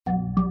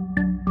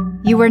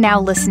You are now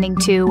listening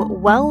to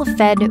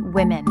Well-Fed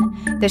Women,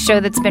 the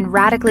show that's been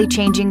radically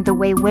changing the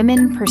way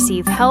women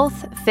perceive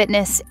health,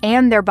 fitness,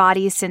 and their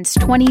bodies since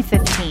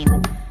 2015.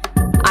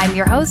 I'm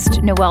your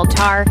host, Noelle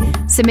Tarr.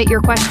 Submit your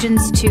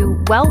questions to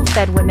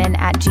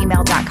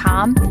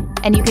wellfedwomen@gmail.com,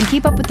 and you can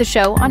keep up with the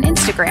show on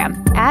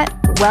Instagram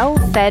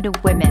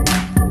 @wellfedwomen.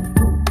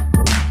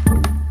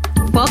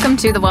 Welcome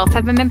to the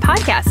Well-Fed Women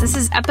podcast. This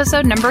is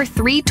episode number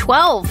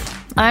 312.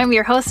 I'm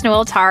your host,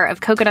 Noelle Tarr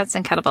of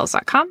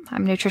coconutsandkettlebells.com.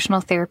 I'm a nutritional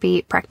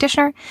therapy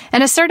practitioner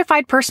and a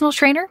certified personal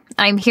trainer.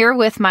 I'm here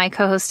with my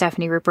co-host,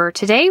 Stephanie Ruper.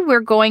 Today, we're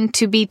going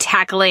to be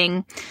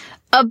tackling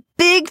a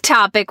big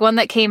topic, one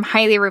that came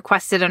highly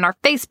requested in our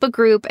Facebook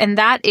group, and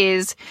that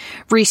is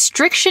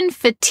restriction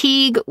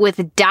fatigue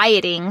with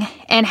dieting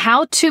and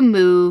how to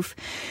move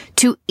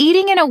to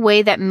eating in a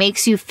way that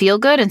makes you feel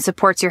good and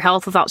supports your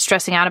health without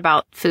stressing out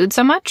about food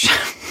so much.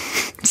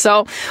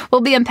 So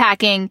we'll be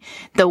unpacking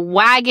the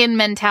wagon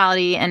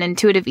mentality and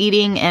intuitive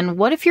eating and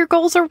what if your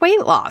goals are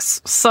weight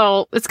loss.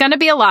 So it's going to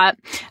be a lot.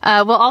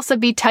 We'll also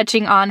be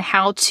touching on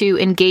how to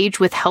engage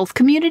with health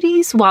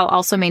communities while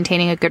also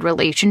maintaining a good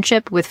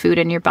relationship with food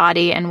in your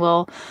body. And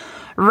we'll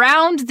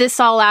round this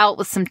all out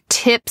with some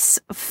tips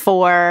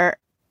for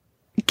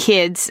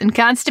kids and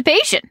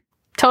constipation.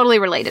 Totally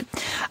related.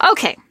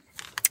 Okay.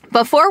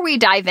 Before we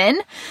dive in,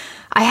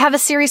 I have a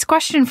serious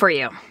question for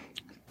you.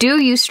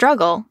 Do you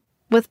struggle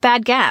with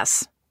bad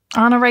gas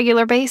on a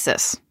regular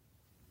basis?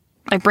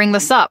 I bring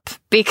this up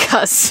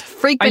because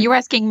Are you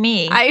asking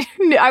me?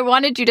 I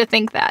wanted you to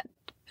think that.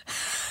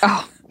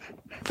 Oh.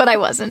 But I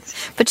wasn't.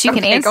 But you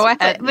can answer. Go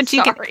ahead. But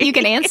you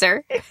can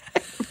answer.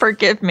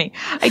 Forgive me.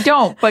 I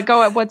don't, but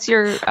go ahead. What's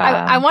your...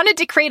 I wanted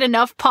to create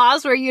enough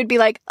pause where you'd be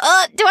like,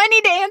 do I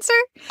need to answer?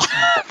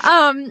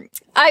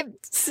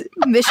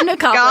 Mission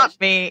accomplished. Got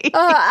me.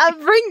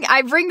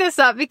 I bring this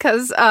up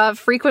because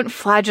frequent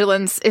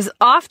flatulence is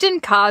often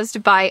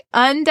caused by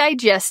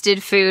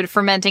undigested food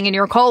fermenting in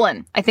your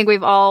colon. I think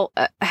we've all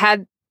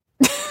had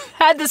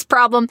this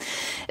problem,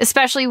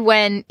 especially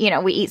when,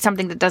 we eat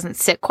something that doesn't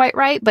sit quite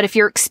right. But if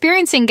you're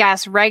experiencing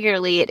gas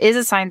regularly, it is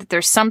a sign that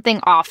there's something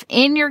off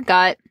in your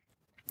gut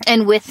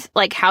and with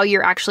how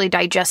you're actually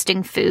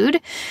digesting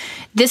food.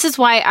 This is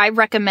why I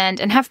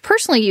recommend and have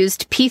personally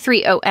used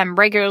P3OM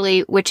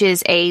regularly, which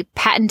is a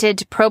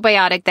patented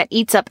probiotic that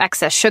eats up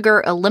excess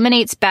sugar,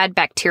 eliminates bad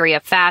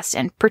bacteria fast,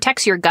 and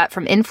protects your gut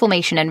from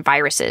inflammation and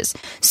viruses.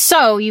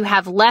 So you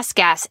have less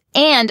gas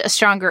and a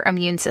stronger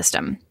immune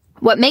system.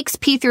 What makes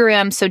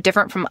P3OM so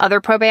different from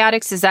other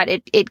probiotics is that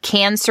it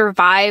can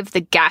survive the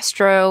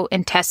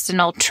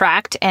gastrointestinal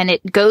tract, and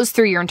it goes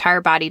through your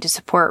entire body to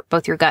support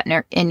both your gut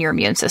and your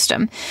immune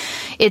system.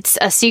 It's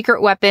a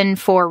secret weapon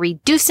for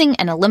reducing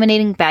and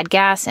eliminating bad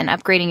gas and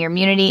upgrading your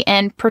immunity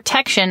and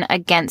protection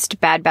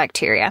against bad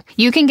bacteria.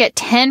 You can get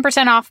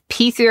 10% off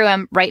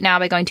P3OM right now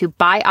by going to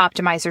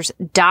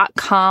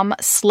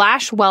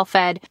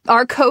buyoptimizers.com/wellfed.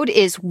 Our code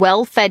is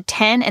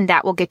wellfed10, and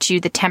that will get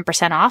you the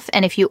 10% off.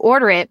 And if you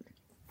order it,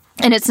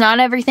 and it's not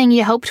everything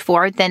you hoped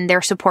for, then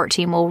their support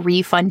team will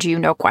refund you,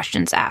 no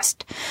questions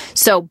asked.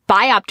 So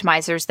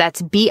Bioptimizers,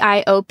 that's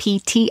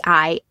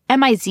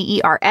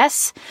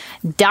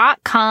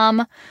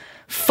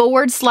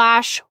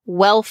BIOPTIMIZERS.com/wellfed,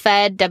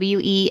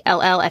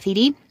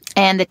 WELLFED.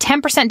 And the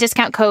 10%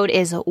 discount code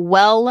is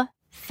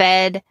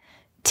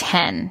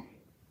WELLFED10.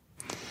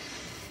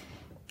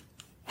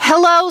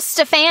 Hello,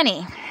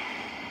 Stefani.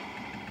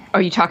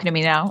 Are you talking to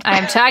me now?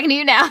 I'm talking to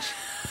you now.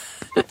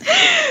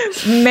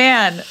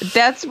 Man,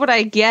 that's what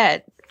I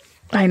get.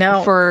 I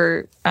know.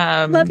 For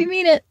love you,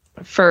 mean it.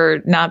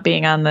 For not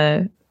being on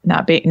the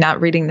not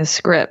reading the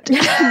script.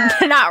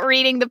 Not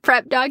reading the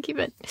prep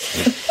document.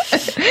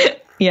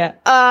 Yeah.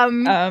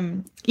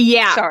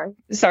 Yeah.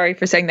 Sorry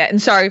for saying that,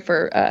 and sorry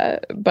for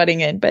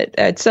butting in, but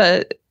it's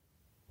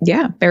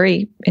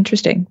very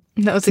interesting.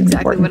 That was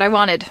exactly what I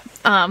wanted.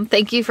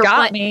 Thank you for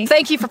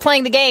Thank you for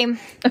playing the game.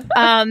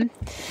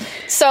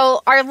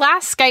 So our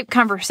last Skype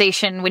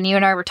conversation, when you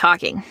and I were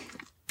talking,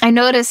 I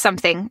noticed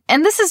something,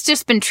 and this has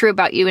just been true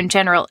about you in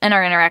general, in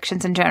our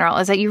interactions in general,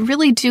 is that you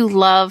really do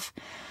love,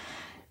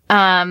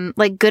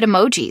 good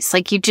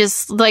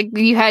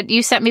emojis.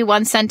 You sent me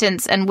one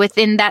sentence, and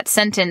within that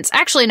sentence,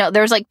 actually no,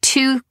 there was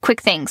two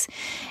quick things,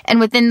 and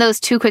within those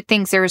two quick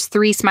things, there was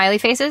 3 smiley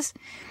faces.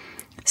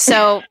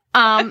 So,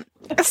 so I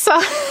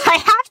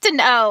have to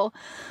know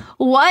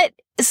what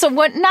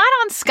not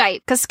on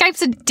Skype, because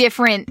Skype's a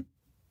different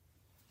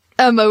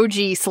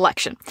emoji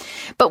selection.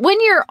 But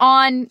when you're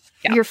on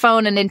your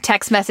phone and in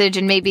text message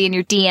and maybe in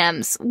your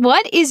DMs,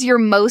 what is your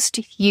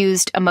most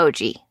used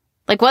emoji?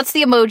 What's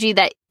the emoji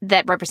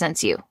that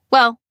represents you?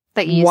 Well,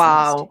 that you use the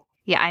most.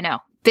 Yeah, I know.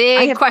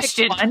 Big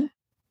question.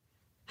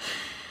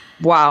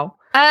 Wow.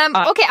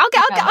 Okay, I'll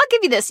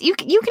give you this. You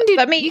can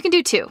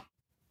do 2.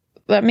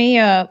 Let me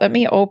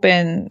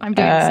open. I'm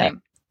doing the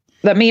same.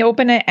 Let me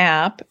open an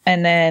app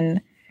and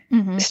then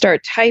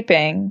start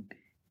typing,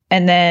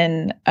 and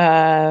then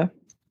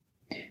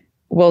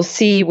we'll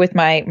see with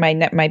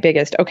my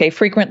biggest. Okay,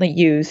 frequently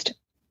used.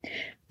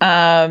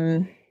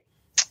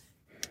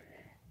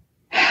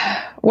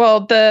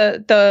 Well,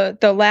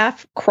 the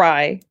laugh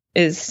cry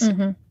is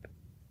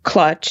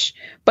clutch,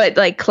 but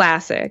like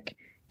classic.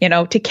 You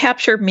know, to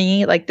capture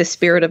me, like the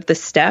spirit of the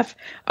Steph.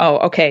 Oh,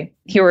 okay.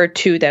 Here are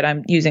two that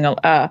I'm using.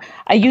 I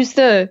use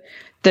the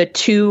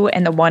two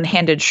and the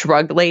one-handed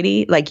shrug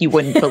lady, like you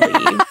wouldn't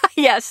believe.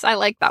 Yes, I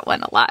like that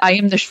one a lot. I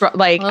am the shrug,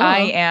 like I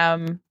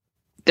am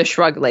the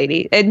shrug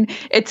lady. And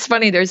it's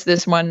funny, there's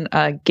this one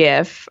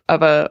gif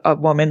of a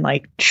woman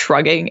like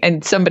shrugging,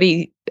 and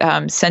somebody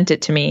sent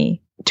it to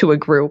me to a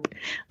group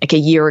like a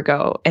year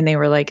ago, and they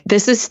were like,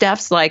 this is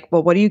Steph's, like,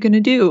 well, what are you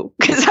gonna do?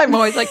 Because I'm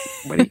always like,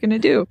 what are you gonna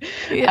do?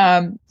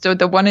 Yeah. So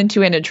the one and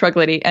two-handed shrug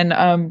lady.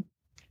 And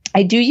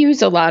I do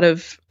use a lot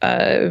of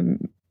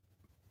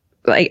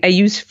like I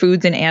use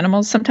foods and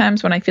animals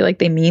sometimes when I feel like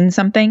they mean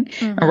something.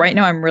 And right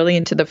now I'm really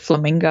into the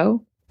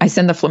flamingo. I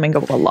send the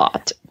flamingo a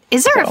lot.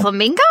 Is there a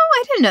flamingo?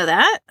 I didn't know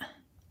that.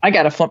 I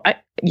got a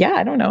yeah,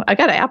 I don't know. I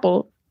got an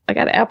Apple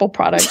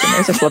product, and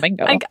there's a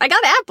flamingo. I got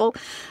an Apple.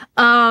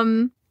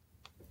 I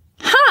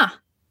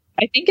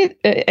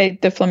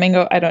think the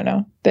flamingo. I don't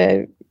know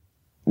the.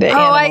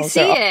 I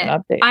see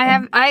it.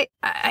 I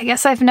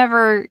guess I've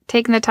never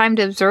taken the time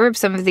to observe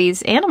some of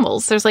these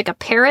animals. There's like a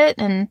parrot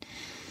and.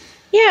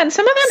 Yeah, and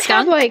some of them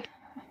have like.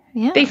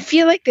 Yeah. They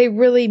feel like they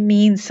really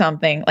mean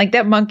something. Like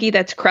that monkey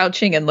that's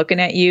crouching and looking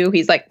at you.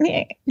 He's like,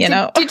 you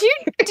know. Did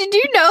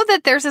you know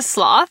that there's a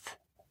sloth?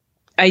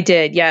 I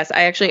did. Yes.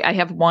 I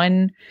have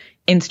one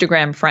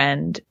Instagram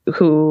friend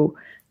who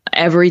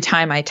every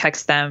time I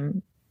text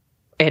them,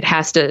 it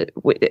has to,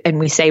 and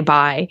we say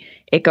bye,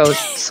 it goes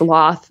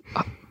sloth,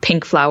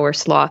 pink flower,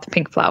 sloth,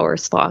 pink flower,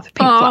 sloth,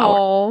 pink flower.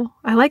 Oh,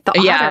 I like the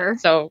otter. Yeah.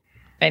 So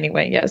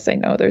anyway, yes, I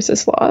know there's a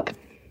sloth.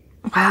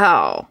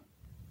 Wow.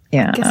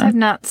 Yeah. I guess I've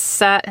not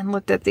sat and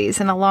looked at these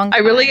in a long time.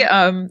 I really,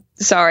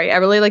 I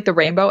really like the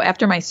rainbow.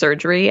 After my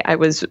surgery, I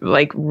was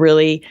like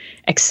really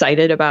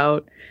excited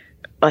about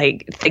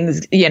like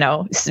things, you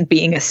know,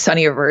 being a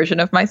sunnier version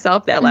of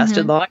myself. That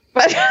lasted long,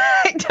 but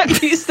I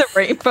used the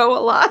rainbow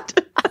a lot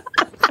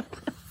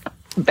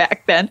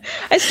back then.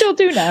 I still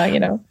do now, you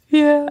know.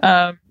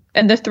 Yeah.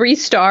 And the 3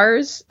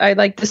 stars, I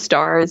like the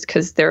stars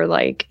because they're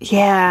like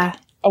a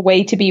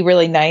way to be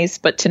really nice,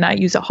 but to not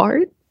use a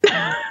heart.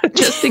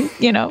 Just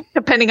you know,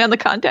 depending on the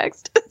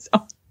context.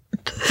 So,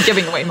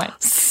 giving away my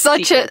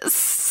such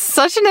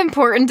an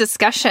important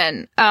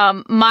discussion.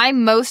 My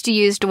most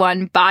used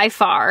one by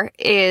far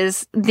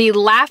is the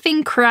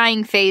laughing,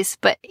 crying face,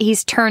 but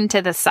he's turned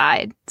to the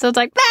side. So it's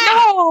like,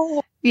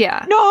 no,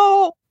 yeah,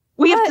 no,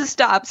 we have to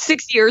stop.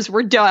 6 years,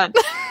 we're done.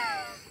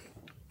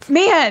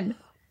 Man,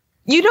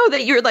 you know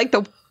that you're like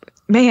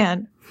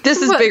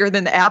this is bigger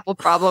than the Apple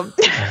problem.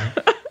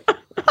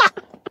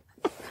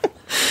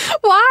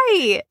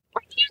 Why?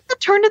 Why do you have to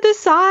turn to the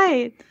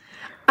side?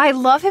 I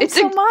love him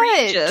so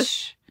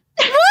egregious. Much.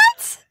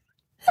 What?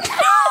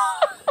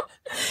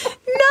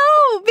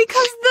 No,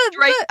 because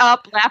straight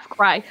up laugh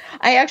cry.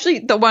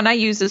 The one I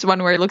use is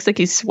one where it looks like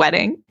he's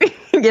sweating.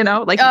 You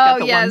know, like he's got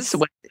the one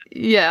sweat.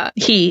 Yeah.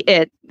 He,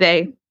 it,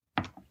 they.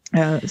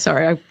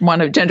 Sorry, I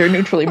want a gender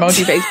neutral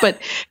emoji face, but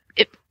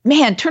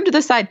man, turn to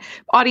the side.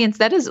 Audience,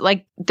 this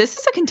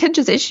is a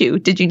contentious issue.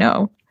 Did you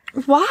know?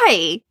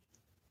 Why?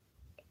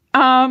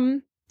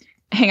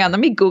 Hang on, let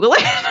me Google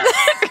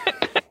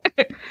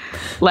it.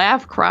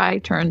 Laugh, cry,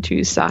 turn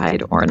to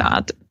side or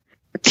not.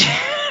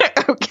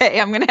 Okay,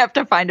 I'm going to have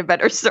to find a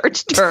better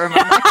search term.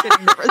 I'm not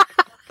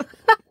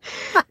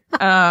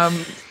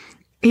kidding.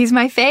 He's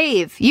my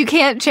fave. You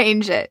can't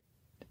change it.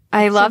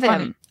 I love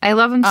him. I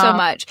love him so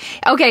much.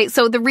 Okay,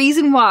 so the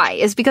reason why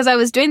is because I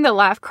was doing the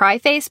laugh cry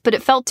face, but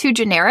it felt too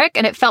generic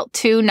and it felt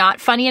too not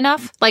funny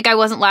enough. Like I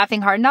wasn't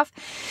laughing hard enough.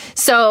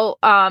 So,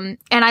 and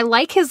I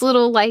like his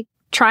little like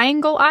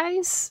triangle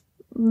eyes.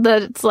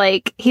 That it's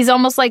like he's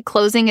almost like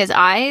closing his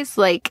eyes,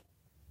 like.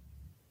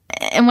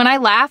 And when I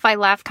laugh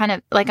kind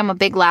of like I'm a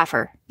big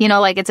laugher. You know,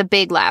 like it's a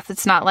big laugh.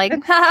 It's not like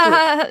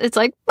it's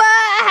like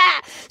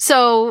bah!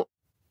 So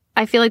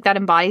I feel like that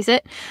embodies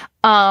it.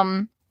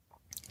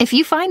 If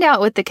you find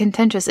out what the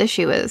contentious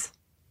issue is,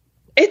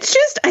 it's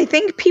just I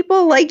think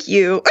people like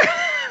you.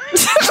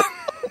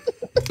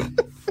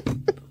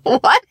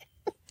 What?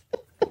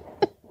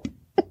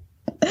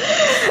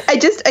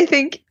 I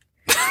think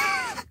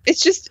it's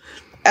just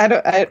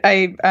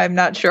I'm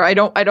not sure. I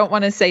don't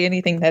want to say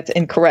anything that's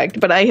incorrect,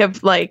 but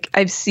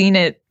I've seen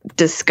it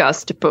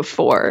discussed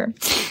before.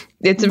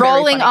 It's a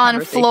rolling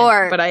on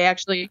floor, but I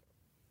actually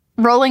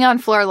rolling on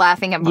floor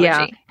laughing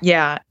emoji.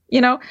 Yeah. You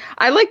know,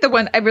 I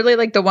really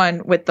like the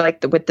one with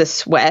with the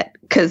sweat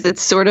because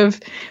it's sort of,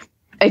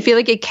 I feel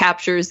like it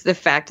captures the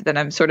fact that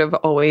I'm sort of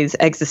always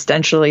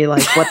existentially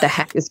like, what the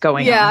heck is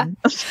going on?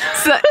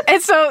 So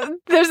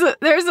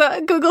there's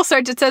a Google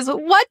search that says,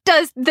 what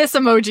does this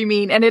emoji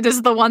mean? And it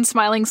is the one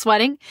smiling,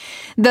 sweating.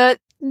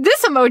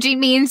 This emoji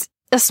means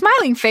a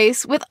smiling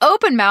face with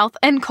open mouth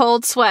and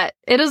cold sweat.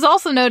 It is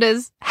also known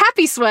as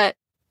happy sweat.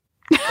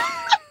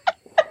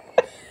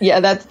 Yeah,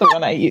 that's the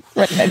one I use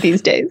right now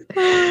these days.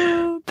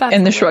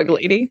 And the shrug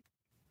lady.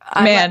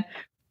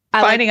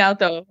 Finding out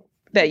though,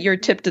 that you're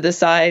tipped to the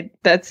side.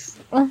 That's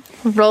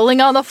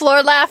rolling on the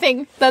floor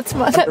laughing. That's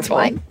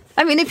fine.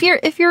 I mean, if your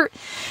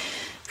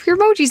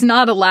emoji's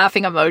not a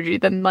laughing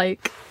emoji, then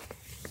like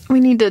we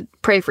need to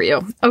pray for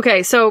you.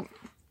 Okay, so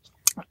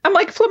I'm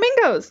like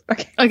flamingos.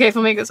 Okay,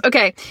 flamingos.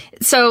 Okay,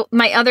 so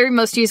my other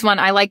most used one,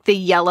 I like the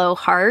yellow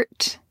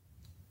heart.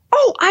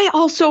 Oh, I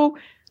also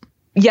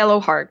yellow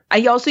heart.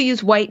 I also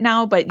use white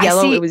now, but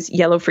yellow, it was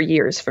yellow for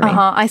years for me.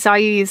 I saw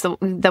you use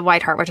the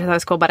white heart, which I thought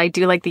was cool, but I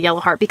do like the yellow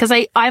heart because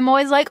I'm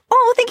always like,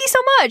 oh, thank you so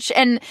much.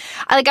 And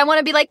I want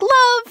to be like,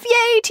 love,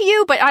 yay to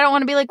you, but I don't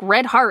want to be like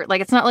red heart.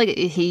 Like, it's not like,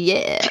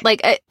 yeah.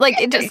 I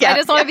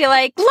just want to be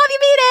like, love you,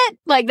 mean it.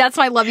 Like, that's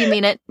my love you,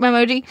 mean it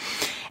emoji.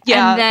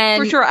 Yeah, and then,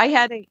 for sure. I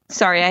had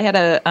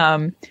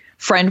a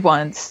friend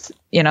once,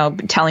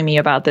 telling me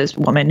about this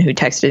woman who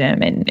texted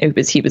him, and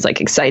he was like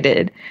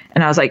excited.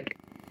 And I was like,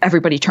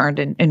 everybody turned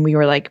and we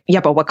were like, yeah,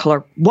 but what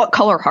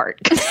color heart?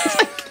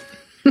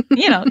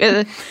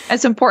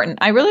 It's important.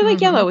 I really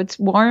like yellow. It's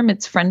warm.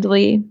 It's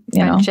friendly,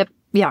 Friendship.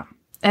 Yeah.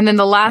 And then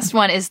the last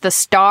one is the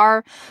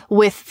star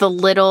with the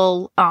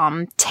little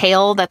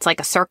tail that's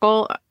like a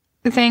circle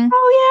thing.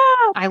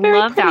 Oh, yeah. I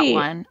love that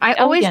one. I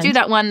always do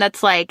that one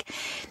that's like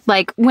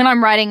when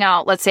I'm writing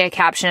out, let's say, a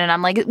caption and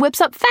I'm like, it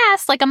whips up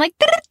fast. Like, I'm like,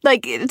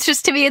 it's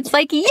just, to me, it's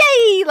like,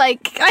 yay.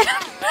 Like, I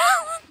don't know.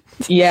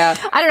 Yeah.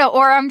 I don't know.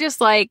 Or I'm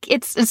just like,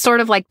 it's sort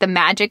of like the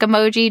magic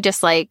emoji,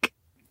 just like.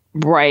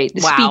 Right.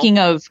 Wow. Speaking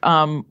of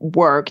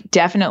work,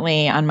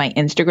 definitely on my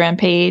Instagram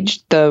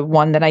page, the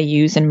one that I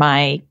use in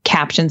my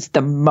captions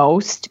the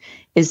most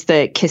is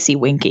the kissy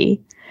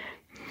winky.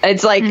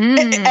 It's like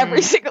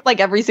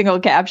every single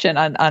caption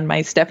on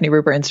my Stephanie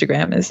Ruper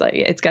Instagram is like,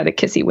 it's got a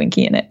kissy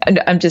winky in it.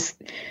 And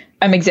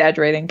I'm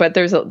exaggerating, but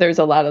there's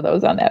a lot of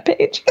those on that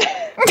page.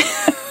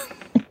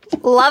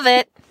 Love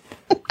it.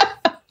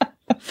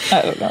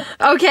 I don't know.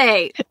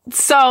 Okay,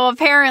 so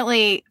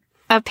apparently,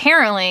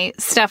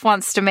 Steph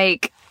wants to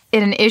make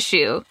it an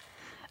issue.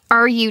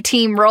 Are you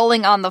team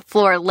rolling on the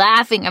floor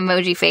laughing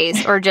emoji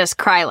face or just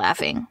cry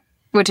laughing?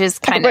 Which is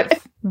kind of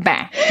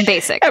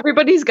basic.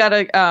 Everybody's got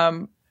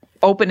to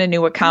open a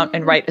new account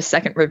and write a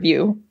second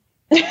review.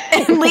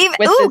 And leave.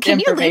 Can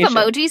you leave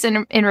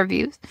emojis in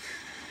reviews?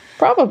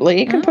 Probably.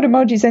 You can put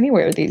emojis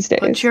anywhere these days.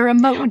 Put your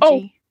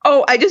emoji.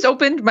 Oh, I just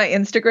opened my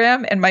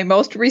Instagram and my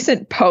most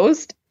recent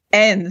post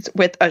ends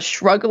with a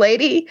shrug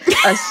lady,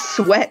 a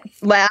sweat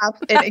laugh,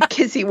 and a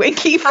kissy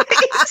winky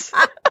face.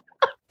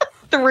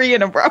 3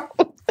 in a row.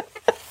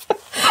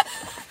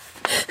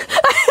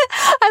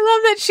 I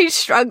love that she's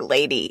shrug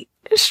lady.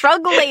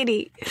 Shrug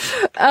lady.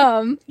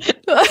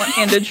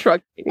 One-handed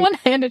shrug lady.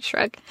 One-handed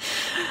shrug.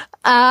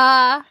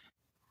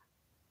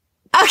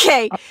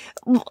 Okay.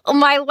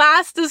 My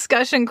last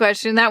discussion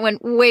question, that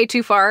went way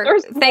too far.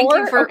 Thank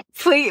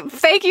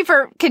you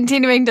for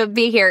continuing to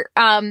be here.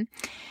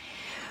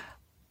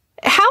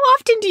 How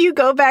often do you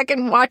go back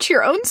and watch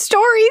your own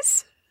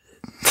stories?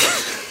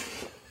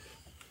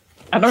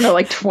 I don't know,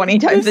 like 20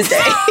 times a day.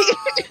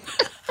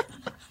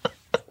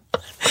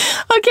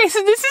 Okay,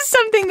 so this is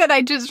something that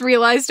I just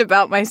realized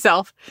about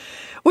myself,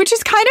 which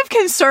is kind of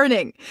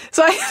concerning.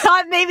 So I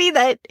thought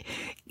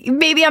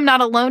maybe I'm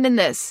not alone in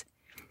this.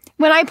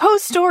 When I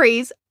post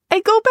stories, I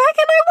go back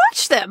and I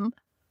watch them.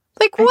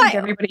 Like, what? I think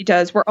everybody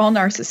does. We're all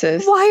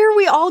narcissists. Why are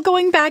we all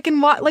going back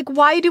and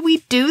why do we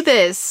do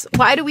this?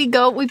 Why do we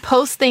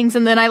post things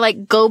and then I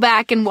go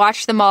back and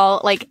watch them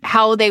all, like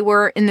how they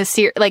were in the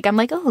series. Like, I'm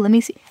like, oh, let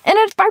me see. And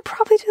I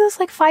probably do this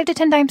 5 to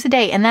 10 times a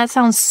day. And that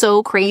sounds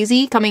so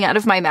crazy coming out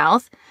of my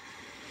mouth.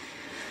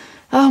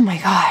 Oh my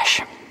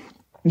gosh.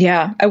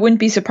 Yeah. I wouldn't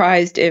be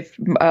surprised if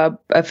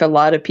a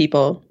lot of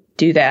people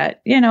do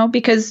that,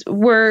 because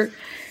we're,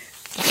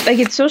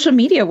 it's social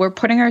media. We're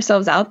putting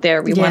ourselves out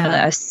there. We want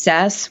to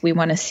assess. We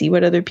want to see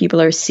what other people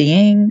are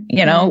seeing.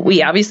 Mm-hmm.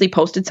 We obviously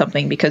posted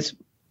something because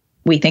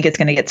we think it's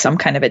going to get some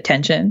kind of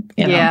attention.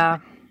 Yeah.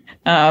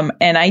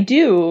 And I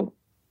do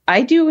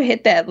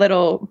hit that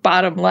little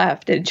bottom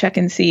left and check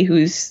and see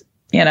who's,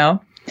 I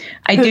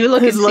do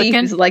look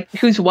and see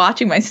who's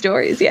watching my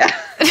stories. Yeah.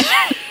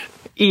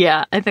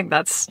 Yeah. I think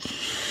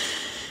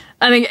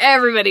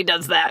everybody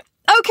does that.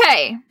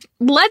 Okay.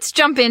 Let's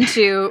jump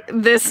into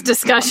this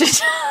discussion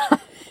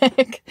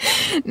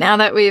now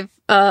that we've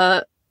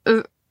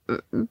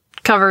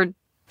covered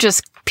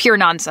just pure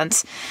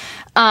nonsense.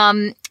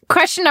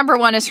 Question number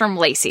 1 is from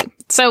Lacey.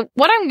 So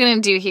what I'm going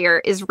to do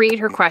here is read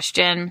her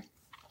question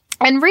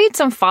and read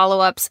some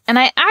follow-ups. And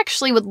I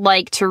actually would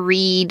like to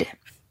read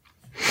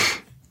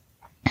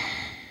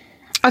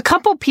a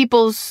couple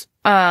people's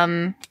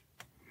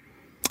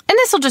and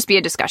this will just be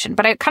a discussion,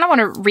 but I kind of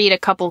want to read a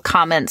couple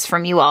comments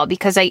from you all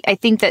because I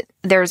think that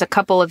there's a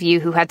couple of you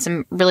who had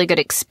some really good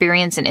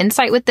experience and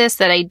insight with this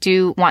that I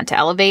do want to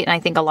elevate, and I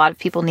think a lot of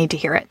people need to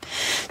hear it.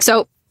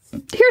 So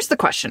here's the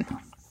question.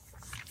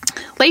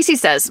 Lacey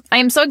says, I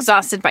am so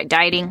exhausted by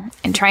dieting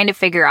and trying to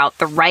figure out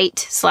the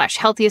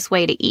right/healthiest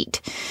way to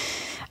eat.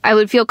 I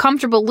would feel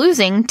comfortable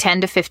losing 10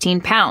 to 15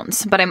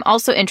 pounds, but I'm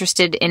also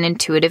interested in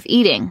intuitive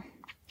eating.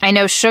 I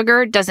know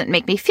sugar doesn't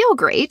make me feel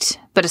great,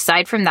 but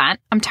aside from that,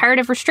 I'm tired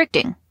of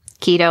restricting.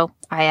 keto,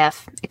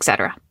 IF,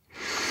 etc.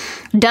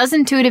 Does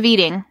intuitive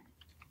eating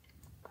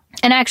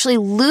and actually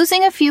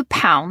losing a few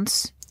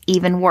pounds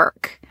even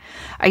work?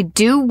 I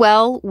do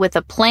well with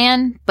a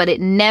plan, but it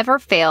never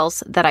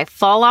fails that I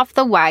fall off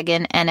the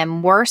wagon and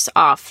am worse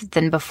off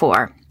than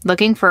before.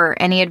 Looking for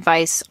any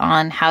advice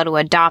on how to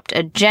adopt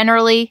a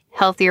generally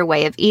healthier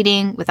way of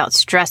eating without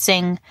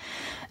stressing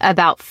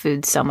about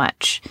food so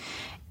much.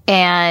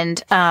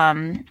 And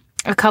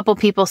a couple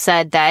people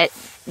said that,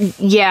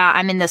 yeah,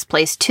 I'm in this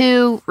place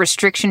too.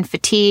 Restriction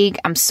fatigue.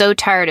 I'm so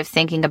tired of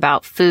thinking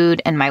about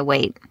food and my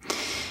weight.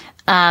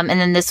 And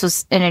then this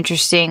was an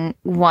interesting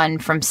one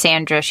from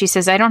Sandra. She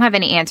says, I don't have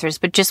any answers,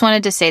 but just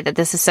wanted to say that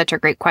this is such a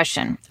great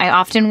question. I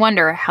often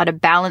wonder how to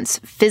balance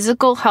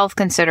physical health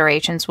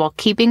considerations while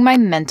keeping my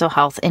mental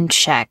health in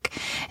check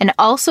and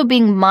also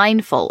being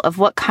mindful of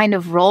what kind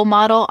of role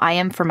model I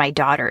am for my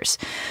daughters.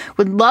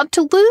 Would love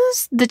to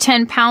lose the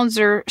 10 pounds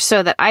or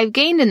so that I've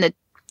gained in the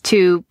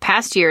 2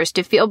 past years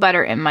to feel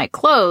better in my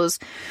clothes,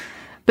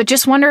 but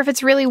just wonder if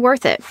it's really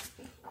worth it,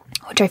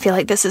 which I feel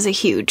like this is a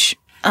huge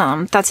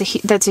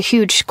that's a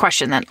huge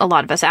question that a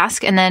lot of us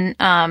ask. And then,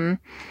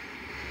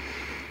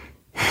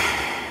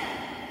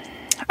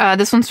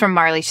 this one's from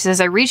Marley. She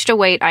says, I reached a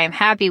weight I am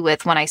happy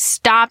with when I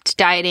stopped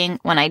dieting.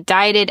 When I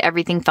dieted,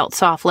 everything felt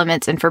so off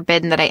limits and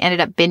forbidden that I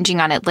ended up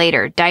binging on it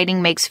later.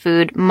 Dieting makes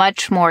food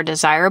much more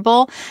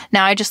desirable.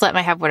 Now I just let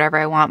myself have whatever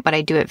I want, but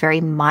I do it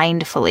very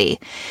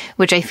mindfully,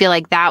 which I feel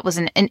like that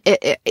was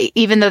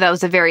even though that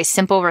was a very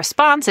simple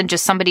response and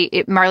just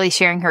Marley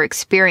sharing her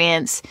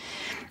experience,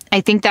 I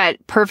think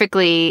that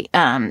perfectly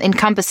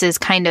encompasses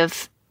kind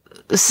of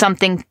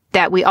something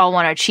that we all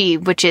want to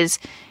achieve, which is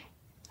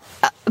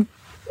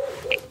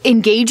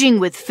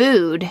engaging with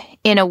food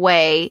in a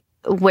way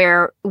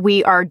where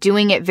we are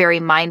doing it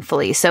very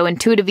mindfully. So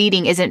intuitive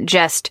eating isn't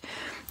just,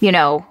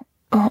 and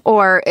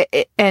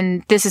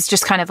this is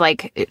just kind of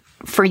like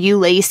for you,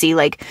 Lacey,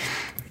 like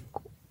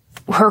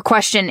her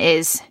question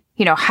is,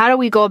 how do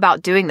we go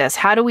about doing this?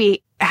 How do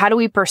we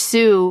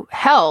pursue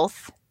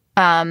health,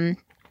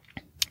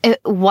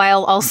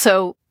 while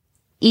also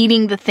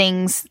eating the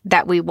things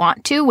that we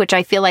want to, which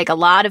I feel like a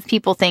lot of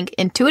people think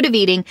intuitive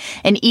eating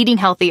and eating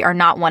healthy are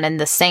not one and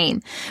the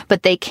same,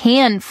 but they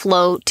can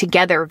flow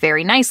together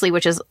very nicely,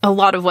 which is a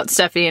lot of what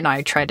Stephanie and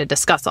I try to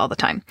discuss all the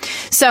time.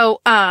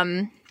 So,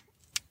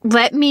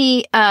 let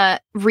me,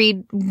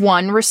 read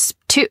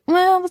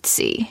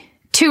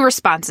two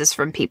responses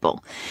from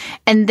people.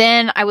 And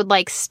then I would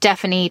like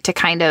Stephanie to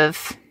kind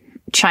of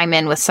chime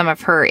in with some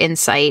of her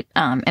insight,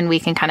 and we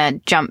can kind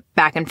of jump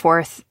back and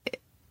forth,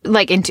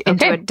 like into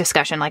a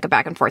discussion, like a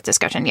back and forth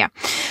discussion. Yeah.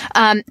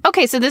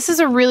 Okay. So this is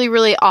a really,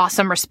 really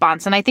awesome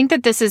response. And I think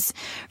that this is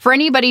for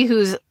anybody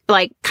who's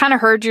like kind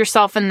of heard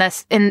yourself in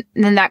this, in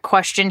that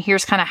question.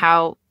 Here's kind of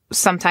how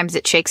sometimes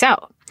it shakes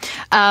out.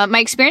 My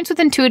experience with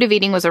intuitive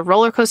eating was a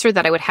roller coaster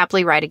that I would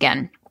happily ride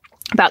again.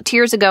 About 2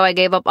 years ago, I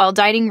gave up all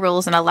dieting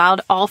rules and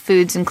allowed all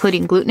foods,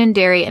 including gluten and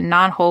dairy and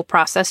non-whole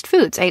processed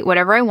foods. I ate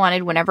whatever I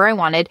wanted, whenever I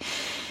wanted,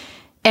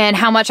 and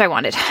how much I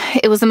wanted.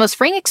 It was the most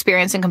freeing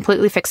experience and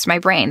completely fixed my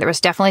brain. There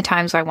was definitely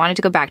times where I wanted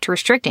to go back to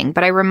restricting,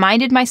 but I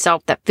reminded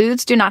myself that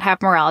foods do not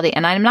have morality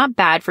and I'm not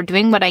bad for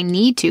doing what I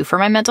need to for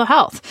my mental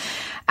health.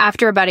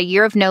 After about a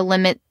year of no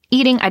limit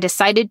eating, I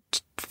decided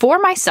for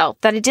myself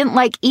that I didn't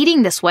like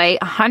eating this way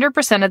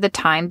 100% of the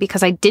time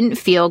because I didn't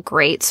feel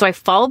great. So I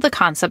followed the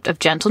concept of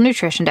gentle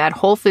nutrition to add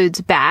whole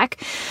foods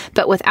back,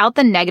 but without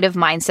the negative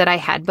mindset I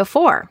had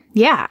before.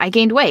 Yeah, I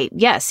gained weight.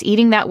 Yes,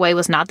 eating that way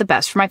was not the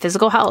best for my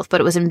physical health,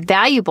 but it was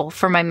invaluable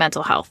for my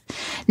mental health.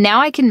 Now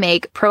I can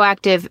make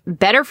proactive,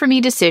 better for me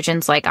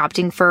decisions like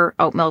opting for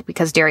oat milk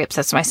because dairy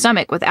upsets my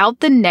stomach without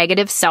the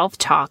negative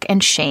self-talk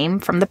and shame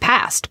from the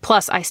past.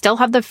 Plus, I still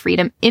have the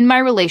freedom in my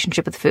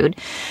relationship with food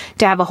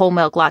to have a whole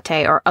milk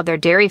latte or other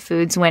dairy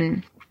foods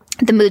when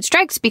the mood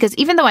strikes, because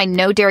even though I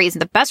know dairy isn't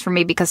the best for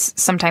me because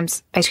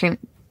sometimes the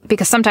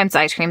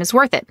ice cream is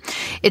worth it.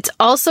 It's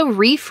also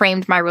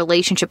reframed my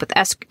relationship with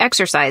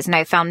exercise, and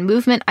I found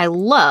movement I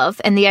love,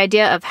 and the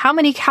idea of how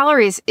many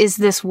calories is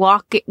this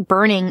walk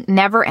burning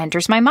never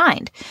enters my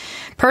mind.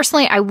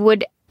 Personally, I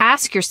would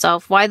ask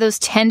yourself why those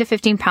 10 to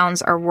 15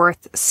 pounds are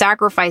worth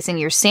sacrificing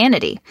your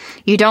sanity.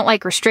 You don't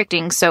like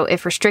restricting, so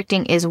if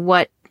restricting is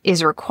what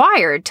is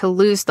required to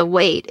lose the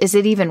weight, is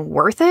it even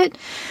worth it?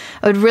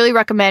 I would really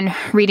recommend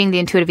reading the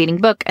Intuitive Eating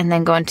book and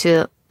then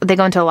they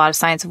go into a lot of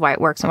science of why it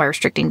works and why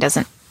restricting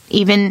doesn't,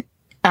 even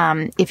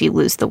if you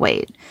lose the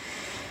weight.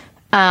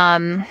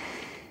 And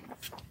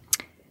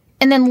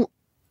then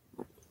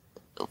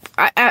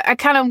I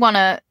kind of want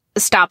to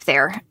stop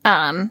there.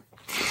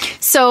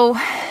 So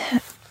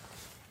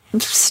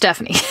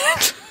Stephanie,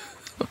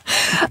 do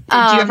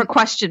you have a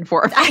question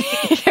for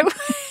me?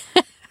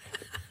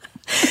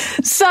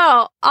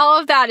 So all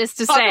of that is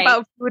to Talk say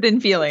about food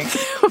and feelings.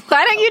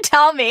 Why don't you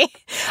tell me?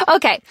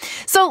 Okay.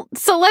 So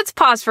let's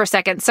pause for a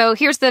second. So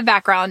here's the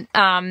background.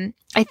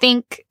 I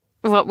think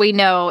what we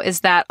know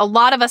is that a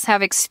lot of us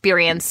have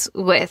experience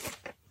with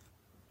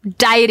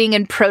dieting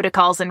and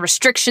protocols and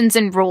restrictions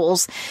and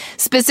rules.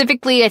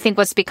 Specifically, I think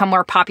what's become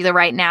more popular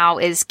right now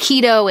is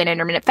keto and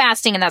intermittent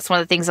fasting. And that's one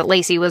of the things that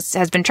Lacey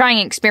has been trying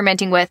and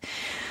experimenting with.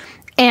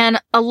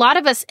 And a lot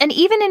of us, and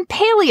even in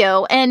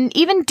paleo and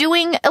even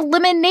doing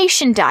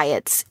elimination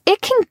diets,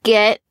 it can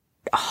get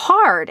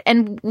hard,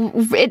 and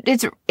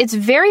it's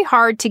very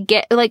hard to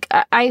get, like,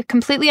 I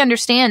completely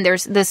understand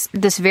there's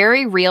this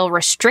very real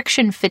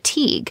restriction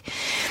fatigue.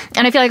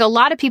 And I feel like a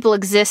lot of people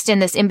exist in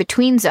this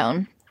in-between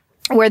zone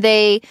where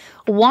they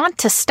want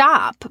to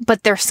stop,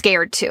 but they're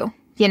scared to,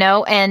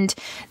 and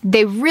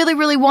they really,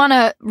 really want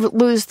to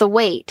lose the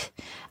weight.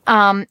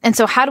 And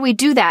so how do we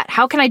do that?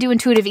 How can I do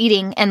intuitive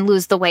eating and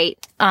lose the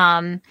weight?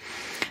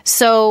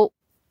 So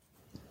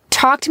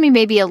talk to me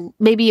maybe a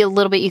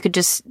little bit. You could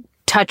just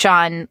touch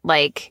on,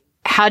 like,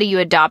 how do you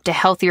adopt a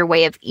healthier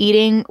way of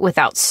eating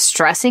without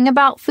stressing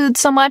about food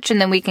so much?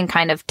 And then we can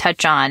kind of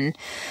touch on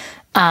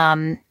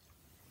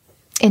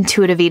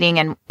intuitive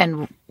eating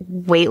and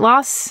weight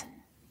loss.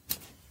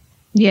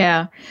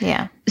 Yeah.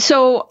 Yeah.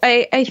 So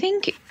I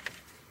think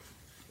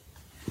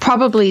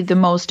probably the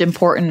most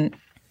important,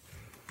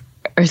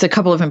 there's a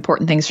couple of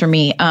important things for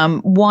me.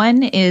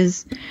 One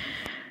is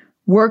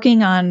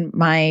working on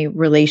my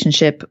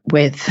relationship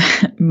with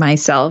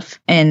myself.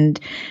 And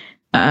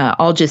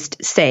I'll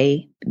just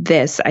say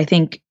this. I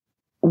think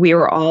we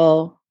are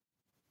all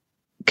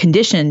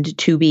conditioned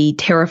to be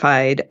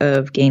terrified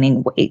of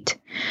gaining weight.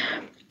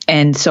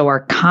 And so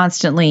are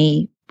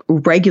constantly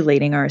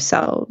regulating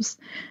ourselves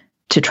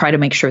to try to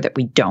make sure that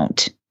we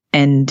don't.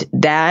 And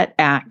that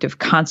act of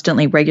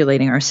constantly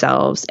regulating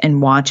ourselves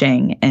and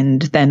watching,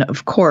 and then,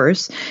 of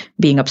course,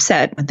 being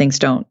upset when things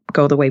don't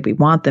go the way we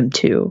want them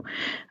to,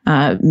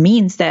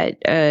 means that,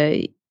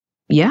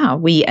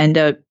 we end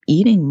up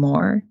eating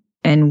more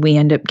and we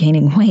end up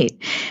gaining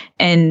weight.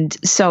 And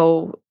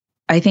so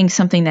I think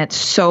something that's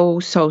so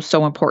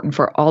important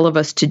for all of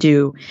us to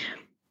do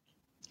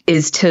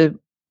is to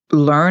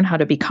learn how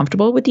to be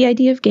comfortable with the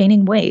idea of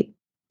gaining weight.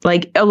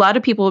 Like, a lot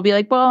of people will be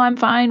like, well, I'm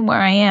fine where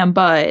I am,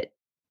 but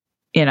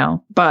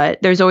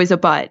there's always a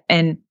but.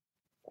 And,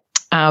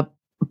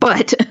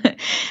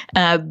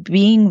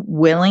 being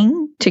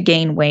willing to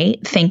gain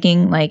weight,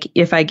 thinking like,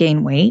 if I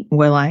gain weight,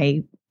 will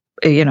I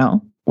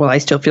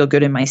still feel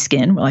good in my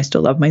skin? Will I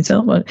still love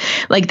myself?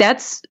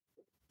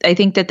 I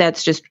think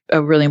that's just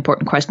a really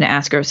important question to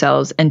ask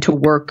ourselves and to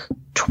work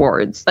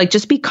towards. Like,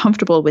 just be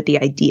comfortable with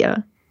the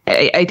idea.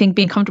 I think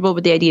being comfortable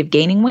with the idea of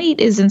gaining weight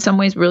is in some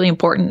ways really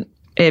important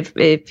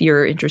if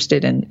you're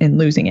interested in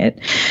losing it,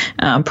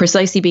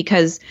 precisely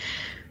because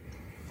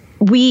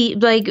we,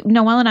 like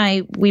Noelle and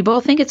I, we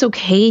both think it's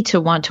okay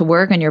to want to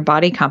work on your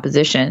body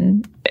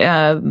composition,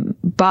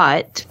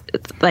 but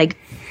like,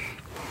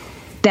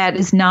 that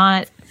is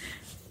not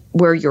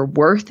where your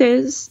worth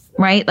is,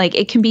 right? Like,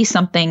 it can be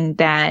something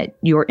that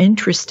you're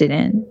interested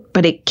in,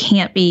 but it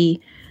can't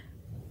be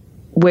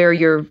where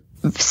your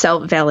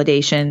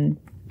self-validation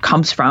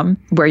comes from,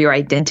 where your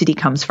identity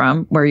comes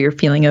from, where your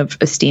feeling of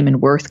esteem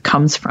and worth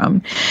comes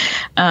from.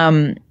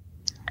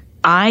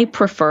 I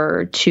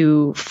prefer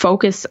to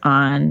focus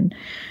on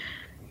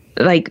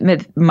like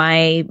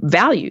my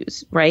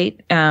values, right?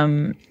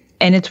 And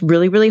it's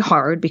really, really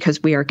hard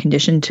because we are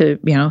conditioned to,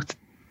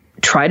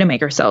 try to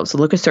make ourselves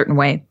look a certain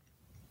way.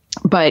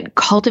 But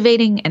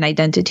cultivating an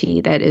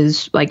identity that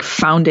is like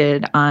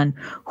founded on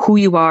who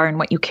you are and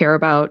what you care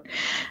about.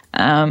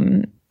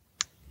 I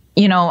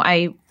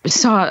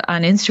saw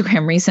on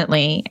Instagram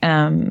recently,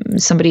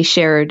 somebody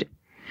shared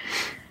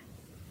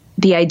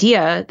the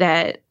idea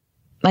that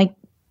like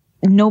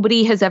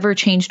nobody has ever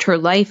changed her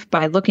life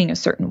by looking a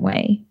certain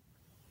way.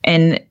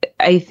 And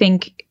I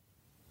think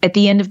at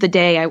the end of the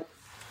day,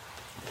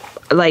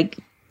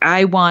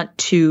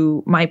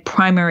 my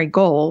primary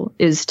goal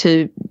is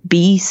to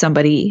be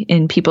somebody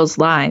in people's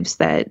lives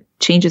that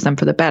changes them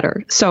for the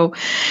better. So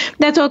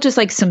that's all just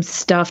like some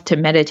stuff to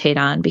meditate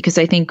on, because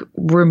I think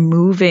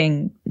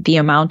removing the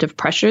amount of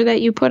pressure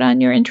that you put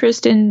on your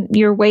interest in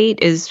your weight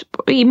is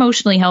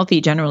emotionally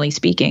healthy, generally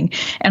speaking,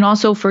 and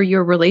also for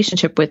your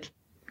relationship with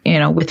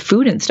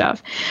food and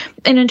stuff.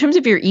 And in terms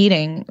of your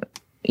eating,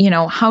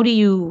 how do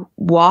you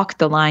walk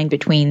the line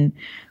between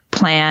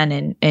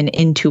plan and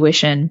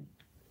intuition?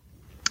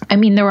 I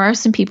mean, there are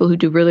some people who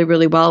do really,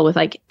 really well with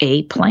like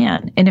a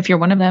plan. And if you're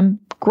one of them,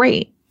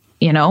 great.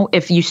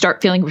 If you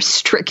start feeling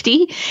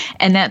restricty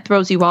and that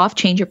throws you off,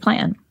 change your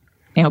plan,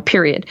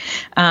 period.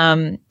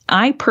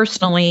 I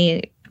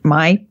personally,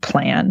 my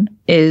plan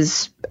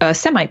is a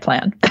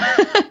semi-plan,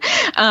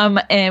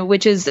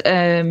 which is,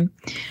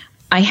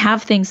 I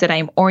have things that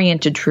I'm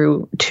oriented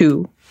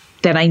to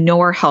that I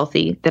know are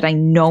healthy, that I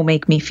know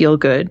make me feel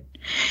good.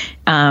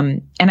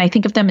 And I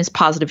think of them as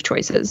positive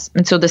choices.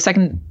 And so the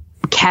second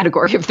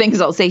category of things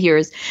I'll say here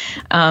is,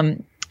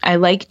 I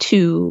like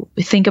to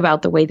think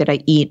about the way that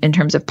I eat in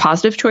terms of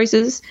positive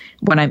choices,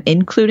 what I'm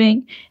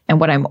including and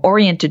what I'm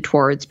oriented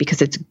towards,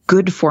 because it's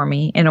good for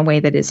me in a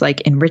way that is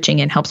like enriching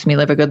and helps me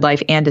live a good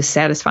life and is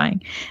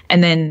satisfying.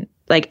 And then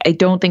like, I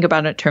don't think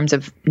about it in terms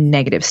of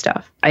negative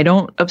stuff. I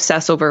don't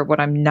obsess over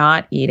what I'm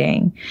not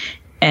eating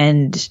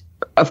and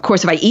of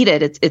course, if I eat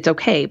it, it's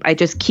okay. I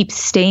just keep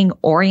staying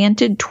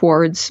oriented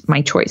towards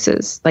my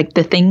choices, like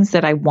the things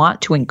that I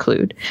want to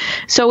include.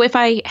 So if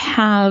I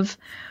have,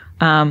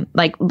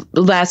 like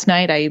last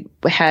night, I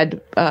had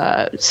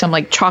some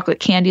like chocolate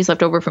candies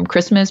left over from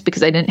Christmas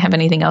because I didn't have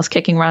anything else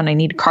kicking around. I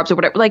needed carbs or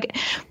whatever. Like,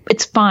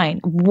 it's fine.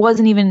 It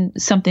wasn't even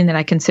something that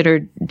I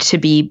considered to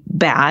be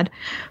bad.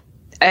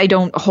 I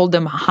don't hold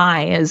them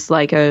high as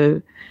like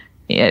a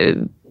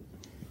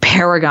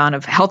paragon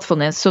of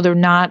healthfulness. So they're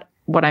not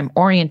what I'm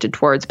oriented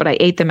towards, but I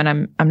ate them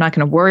and I'm not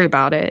going to worry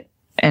about it.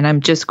 And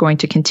I'm just going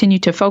to continue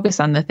to focus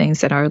on the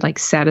things that are like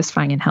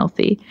satisfying and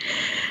healthy.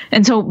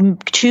 And so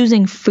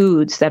choosing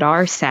foods that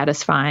are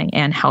satisfying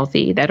and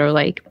healthy, that are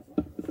like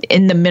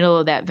in the middle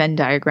of that Venn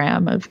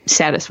diagram of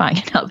satisfying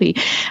and healthy,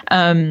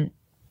 and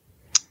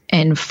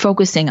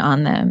focusing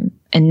on them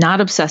and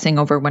not obsessing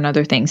over when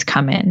other things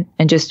come in,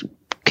 and just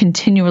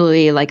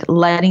continually like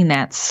letting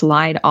that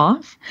slide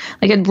off.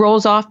 Like, it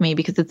rolls off me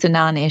because it's a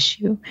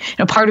non-issue.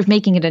 Part of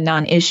making it a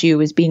non-issue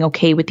is being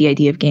okay with the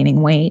idea of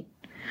gaining weight,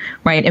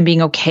 right? And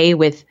being okay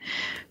with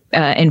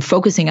and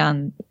focusing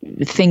on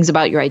things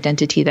about your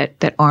identity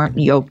that aren't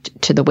yoked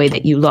to the way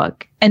that you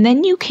look. And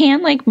then you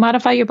can like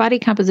modify your body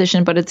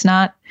composition, but it's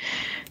not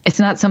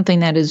something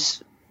that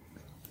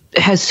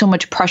has so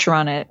much pressure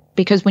on it,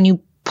 because when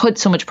you put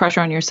so much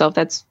pressure on yourself,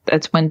 that's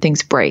when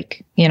things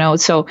break,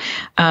 So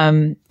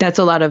that's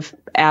a lot of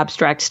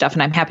abstract stuff,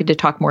 and I'm happy to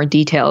talk more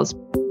details.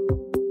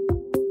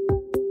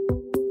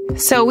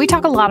 So we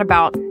talk a lot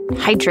about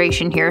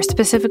hydration here,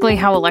 specifically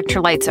how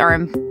electrolytes are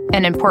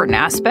an important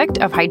aspect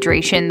of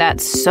hydration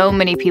that so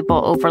many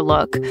people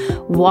overlook.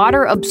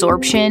 Water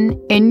absorption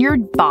in your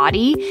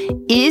body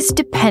is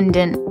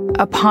dependent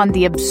upon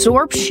the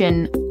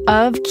absorption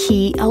of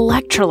key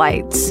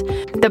electrolytes.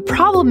 The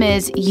problem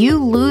is you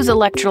lose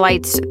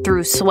electrolytes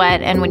through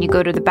sweat and when you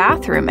go to the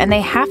bathroom, and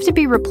they have to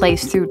be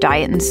replaced through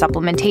diet and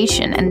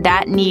supplementation. And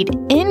that need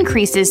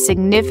increases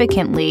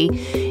significantly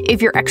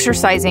if you're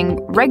exercising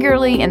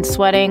regularly and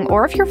sweating,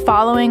 or if you're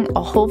following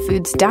a whole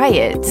foods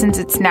diet, since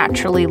it's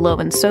naturally low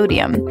in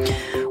sodium.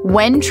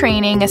 When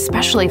training,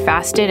 especially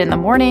fasted in the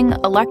morning,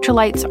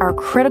 electrolytes are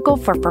critical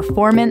for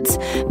performance.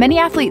 Many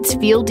athletes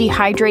feel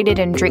dehydrated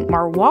and drink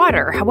more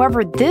water.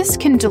 However, this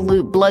can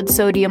dilute blood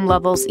sodium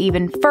levels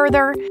even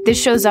further. This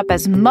shows up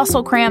as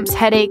muscle cramps,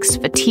 headaches,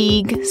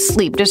 fatigue,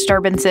 sleep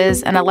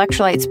disturbances, and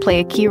electrolytes play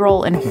a key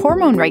role in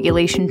hormone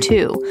regulation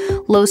too.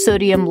 Low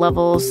sodium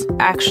levels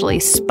actually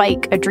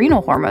spike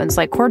adrenal hormones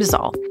like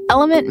cortisol.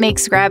 Element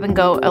makes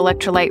grab-and-go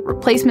electrolyte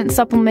replacement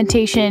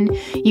supplementation.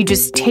 You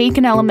just take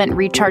an Element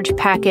recharge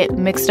packet,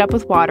 mix it up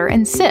with water,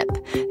 and sip.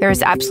 There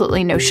is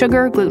absolutely no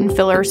sugar, gluten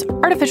fillers,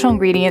 artificial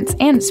ingredients,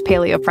 and it's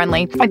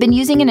paleo-friendly. I've been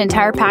using an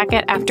entire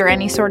packet after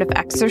any sort of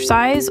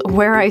exercise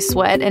where I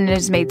sweat, and it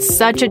has made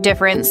such a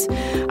difference.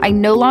 I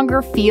no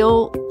longer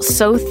feel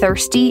so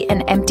thirsty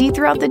and empty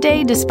throughout the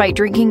day despite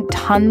drinking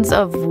tons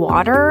of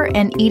water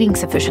and eating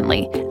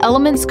sufficiently.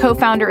 Element's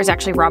co-founder is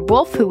actually Rob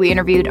Wolf, who we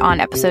interviewed on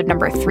episode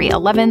number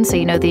 311, so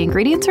you know the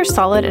ingredients are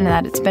solid and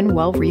that it's been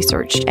well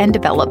researched and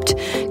developed.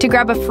 To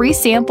grab a free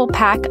sample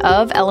pack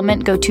of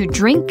Element, go to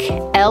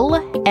drinklmnt.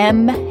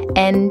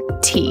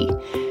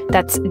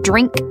 That's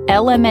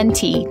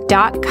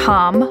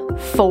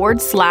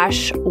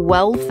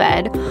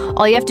drinklmnt.com/wellfed.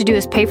 All you have to do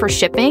is pay for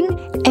shipping,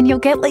 and you'll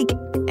get I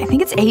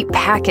think it's 8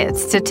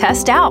 packets to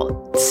test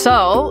out.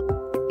 So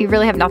you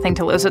really have nothing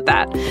to lose with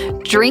that.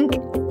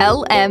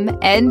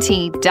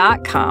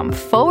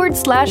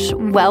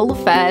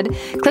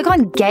 drinklmnt.com/wellfed. Click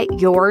on Get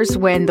Yours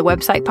when the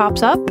website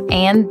pops up,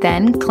 and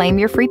then claim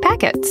your free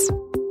packets.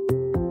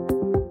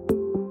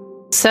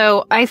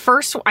 So I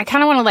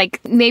kind of want to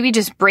maybe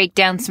just break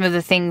down some of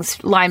the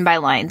things line by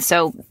line.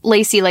 So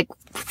Lacey,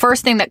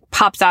 first thing that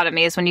pops out at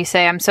me is when you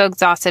say, I'm so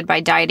exhausted by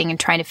dieting and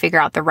trying to figure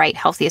out the right,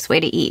 healthiest way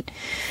to eat.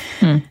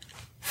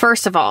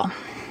 First of all,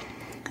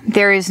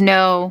 there is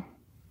no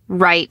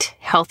right,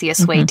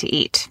 healthiest way to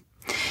eat.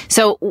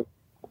 So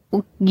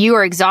you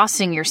are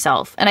exhausting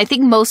yourself. And I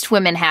think most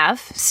women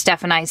have.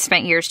 Steph and I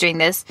spent years doing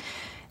this.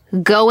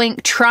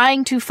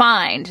 Trying to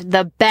find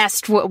the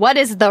best, what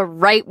is the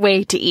right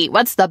way to eat?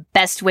 What's the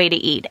best way to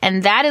eat?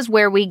 And that is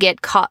where we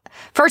get caught.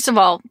 First of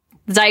all,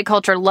 diet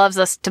culture loves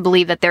us to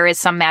believe that there is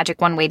some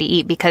magic one way to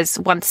eat, because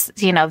once,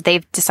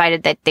 they've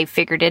decided that they've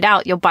figured it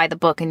out, you'll buy the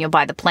book and you'll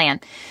buy the plan.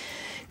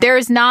 There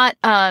is not,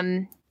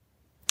 the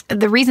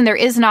reason there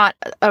is not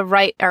a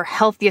right or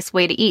healthiest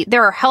way to eat.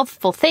 There are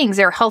healthful things.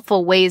 There are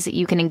healthful ways that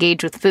you can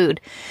engage with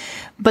food,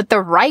 but the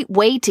right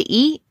way to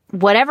eat,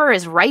 whatever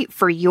is right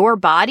for your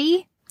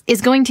body, is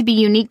going to be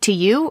unique to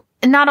you.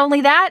 And not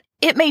only that,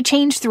 it may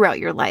change throughout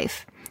your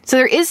life. So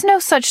there is no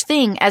such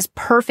thing as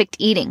perfect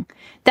eating.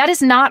 That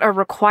is not a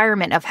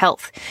requirement of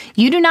health.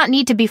 You do not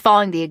need to be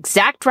following the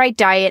exact right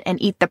diet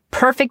and eat the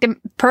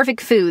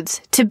perfect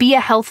foods to be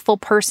a healthful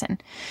person.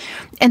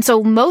 And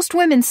so most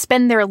women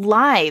spend their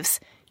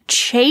lives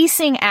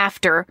chasing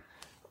after,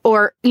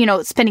 or,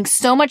 spending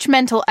so much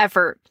mental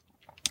effort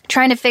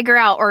trying to figure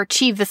out or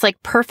achieve this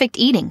perfect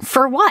eating.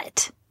 For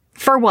what?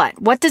 For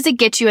what? What does it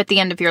get you at the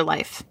end of your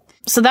life?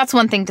 So that's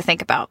one thing to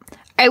think about.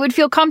 I would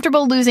feel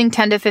comfortable losing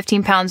 10 to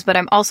 15 pounds, but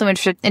I'm also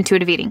interested in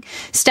intuitive eating.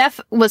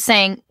 Steph was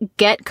saying,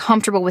 get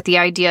comfortable with the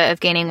idea of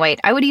gaining weight.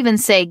 I would even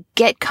say,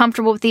 get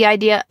comfortable with the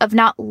idea of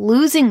not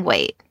losing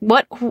weight.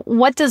 What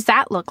does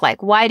that look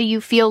like? Why do you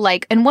feel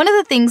like, and one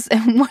of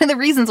the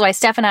reasons why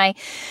Steph and I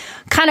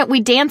we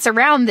dance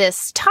around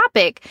this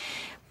topic,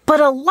 but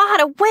a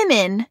lot of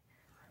women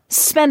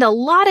spend a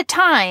lot of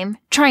time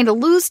trying to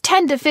lose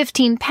 10 to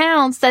 15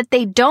 pounds that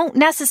they don't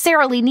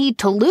necessarily need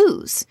to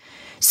lose.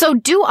 So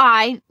do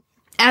I,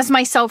 as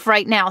myself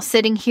right now,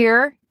 sitting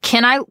here,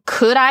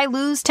 could I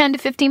lose 10 to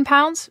 15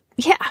 pounds?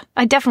 Yeah,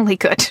 I definitely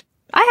could.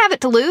 I have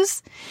it to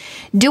lose.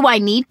 Do I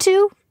need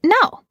to?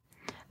 No.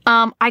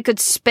 I could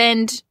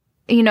spend,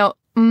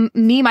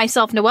 me,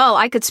 myself, Noelle,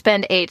 I could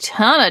spend a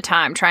ton of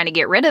time trying to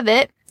get rid of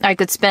it. I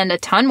could spend a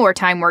ton more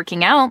time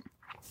working out.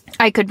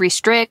 I could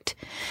restrict.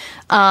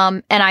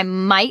 And I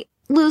might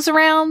lose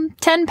around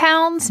 10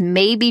 pounds,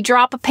 maybe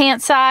drop a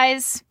pant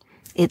size.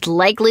 It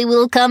likely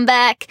will come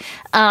back.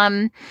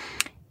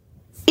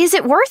 Is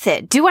it worth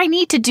it? Do I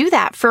need to do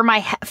that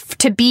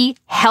to be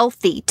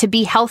healthy, to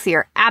be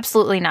healthier?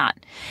 Absolutely not.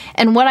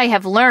 And what I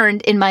have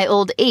learned in my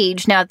old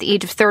age, now at the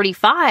age of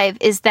 35,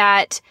 is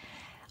that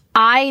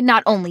I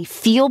not only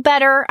feel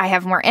better, I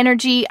have more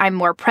energy, I'm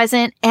more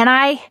present, and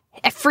I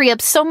free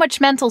up so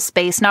much mental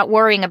space not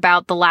worrying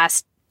about the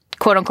last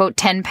quote unquote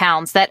 10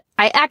 pounds that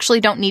I actually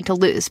don't need to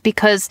lose.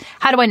 Because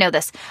how do I know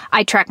this?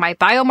 I track my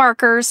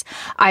biomarkers.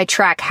 I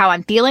track how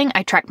I'm feeling.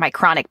 I track my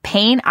chronic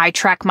pain. I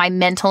track my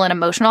mental and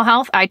emotional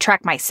health. I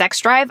track my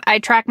sex drive. I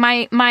track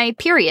my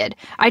period.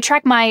 I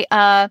track my,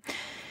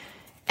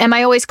 am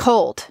I always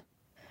cold?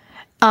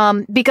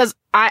 Because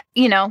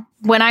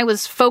when I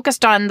was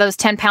focused on those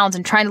 10 pounds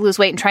and trying to lose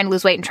weight and trying to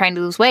lose weight and trying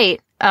to lose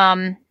weight,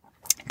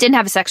 didn't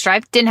have a sex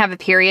drive, didn't have a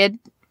period.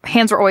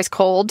 Hands were always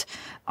cold.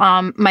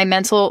 My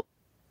mental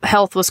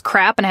health was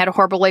crap and I had a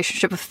horrible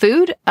relationship with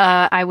food.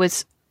 I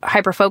was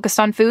hyper-focused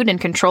on food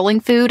and controlling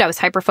food. I was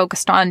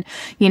hyper-focused on,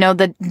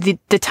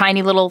 the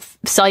tiny little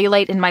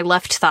cellulite in my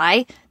left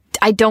thigh.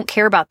 I don't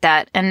care about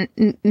that. And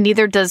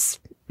neither does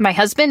my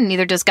husband,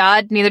 neither does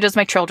God, neither does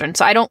my children.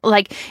 So I don't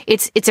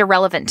it's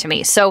irrelevant to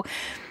me. So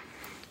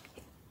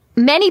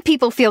many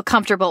people feel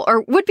comfortable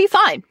or would be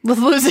fine with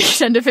losing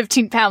 10 to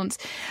 15 pounds.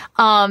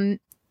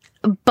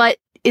 But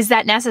is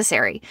that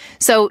necessary?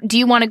 So do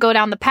you want to go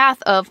down the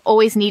path of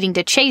always needing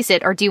to chase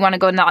it? Or do you want to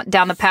go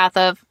down the path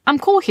of, I'm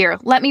cool here,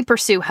 let me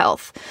pursue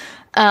health?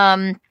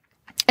 And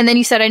then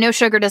you said, I know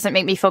sugar doesn't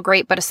make me feel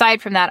great, but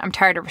aside from that, I'm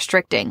tired of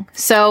restricting.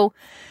 So,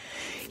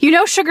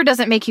 sugar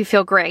doesn't make you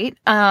feel great.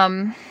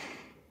 So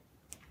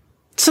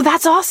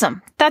that's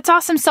awesome. That's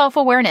awesome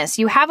self-awareness.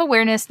 You have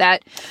awareness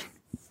that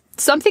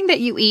something that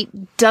you eat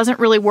doesn't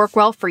really work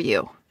well for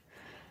you.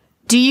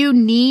 Do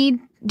you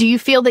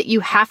feel that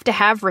you have to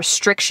have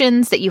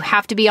restrictions, that you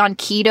have to be on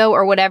keto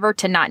or whatever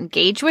to not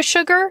engage with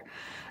sugar?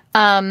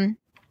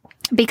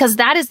 Because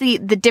that is the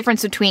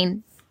difference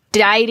between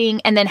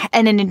dieting and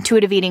an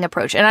intuitive eating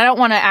approach. And I don't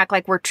want to act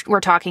like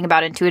we're talking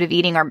about intuitive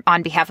eating or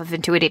on behalf of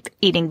intuitive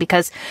eating,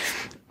 because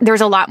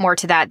there's a lot more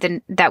to that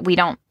than that we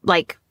don't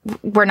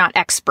we're not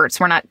experts.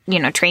 We're not,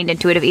 trained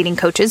intuitive eating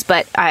coaches,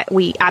 but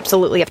we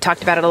absolutely have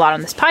talked about it a lot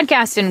on this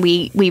podcast, and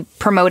we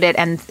promote it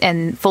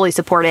and fully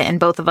support it. And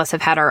both of us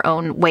have had our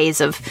own ways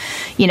of,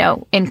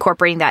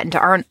 incorporating that into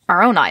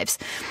our own lives.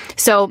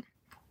 So,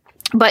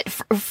 but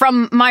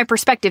from my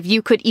perspective,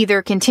 you could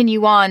either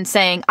continue on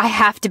saying, I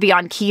have to be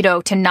on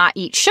keto to not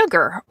eat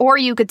sugar, or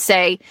you could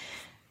say,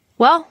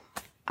 well,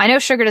 I know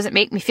sugar doesn't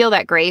make me feel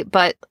that great,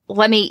 but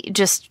let me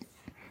just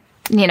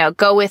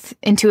go with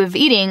intuitive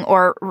eating,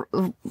 or,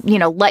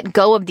 let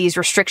go of these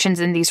restrictions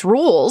and these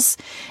rules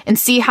and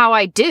see how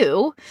I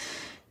do.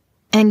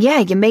 And yeah,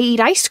 you may eat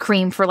ice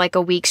cream for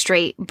a week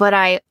straight, but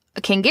I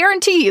can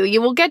guarantee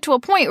you will get to a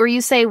point where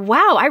you say,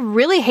 wow, I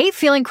really hate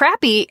feeling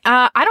crappy.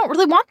 I don't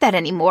really want that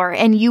anymore.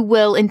 And you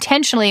will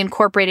intentionally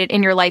incorporate it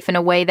in your life in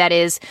a way that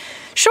is,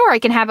 sure, I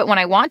can have it when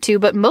I want to,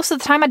 but most of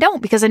the time I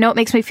don't, because I know it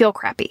makes me feel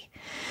crappy.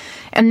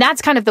 And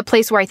that's kind of the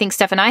place where I think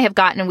Steph and I have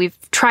gotten, and we've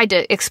tried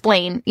to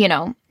explain,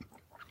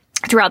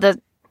 throughout the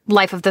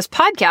life of this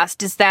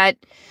podcast, is that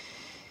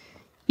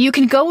you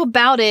can go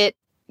about it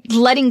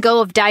letting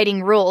go of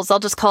dieting rules. I'll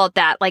just call it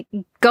that.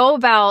 Go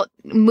about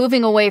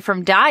moving away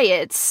from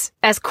diets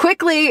as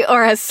quickly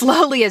or as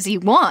slowly as you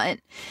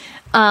want.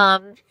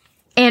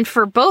 And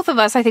for both of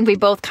us, I think we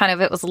both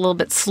it was a little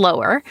bit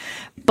slower.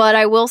 But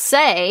I will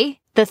say,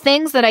 the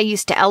things that I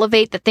used to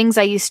elevate, the things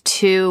I used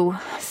to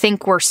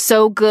think were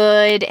so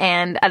good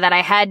and that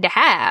I had to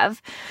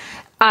have,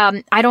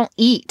 I don't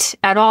eat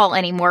at all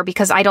anymore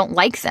because I don't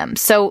like them.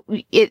 So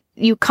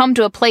you come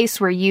to a place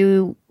where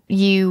you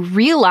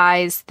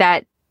realize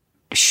that,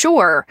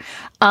 sure,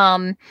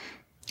 I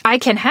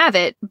can have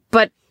it,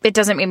 but it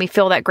doesn't make me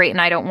feel that great and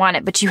I don't want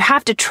it. But you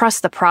have to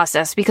trust the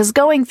process, because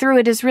going through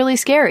it is really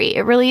scary.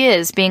 It really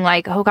is, being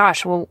like, oh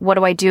gosh, well, what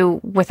do I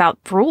do without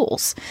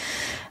rules?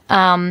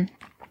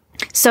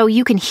 So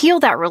you can heal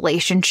that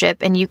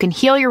relationship, and you can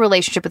heal your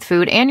relationship with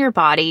food and your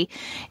body,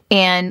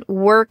 and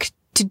work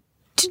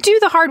to do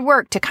the hard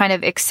work to kind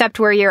of accept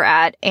where you're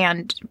at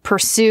and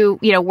pursue,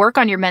 work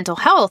on your mental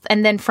health.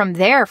 And then from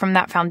there, from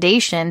that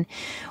foundation,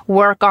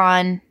 work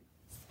on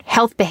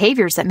health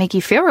behaviors that make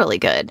you feel really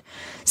good.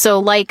 So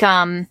like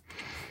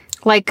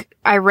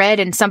I read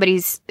in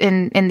somebody's,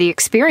 in the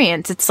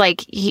experience, it's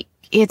like,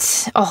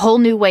 it's a whole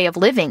new way of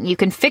living. You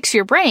can fix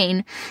your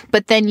brain,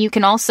 but then you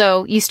can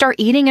also, you start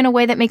eating in a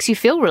way that makes you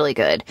feel really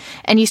good.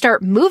 And you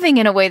start moving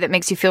in a way that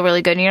makes you feel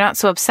really good. And you're not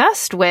so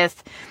obsessed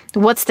with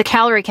what's the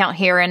calorie count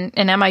here and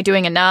am I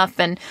doing enough?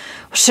 And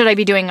should I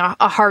be doing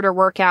a harder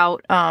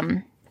workout?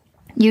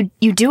 You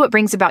do what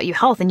brings about you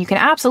health, and you can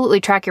absolutely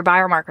track your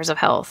biomarkers of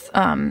health,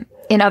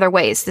 in other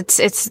ways.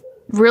 It's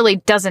really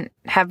doesn't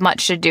have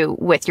much to do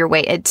with your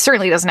weight. It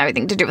certainly doesn't have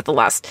anything to do with the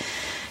last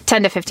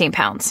 10 to 15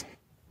 pounds.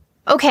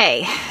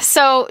 Okay,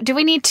 so do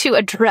we need to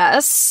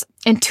address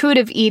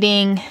intuitive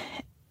eating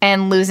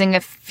and losing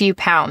a few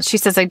pounds? She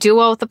says, I do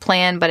well with the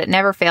plan, but it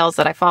never fails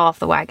that I fall off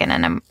the wagon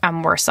and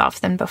I'm worse off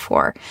than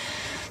before.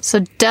 So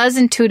does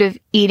intuitive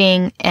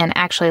eating and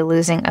actually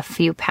losing a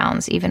few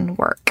pounds even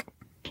work?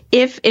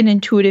 If in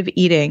intuitive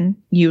eating,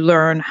 you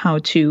learn how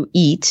to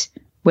eat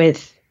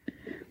with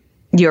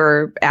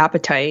your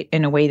appetite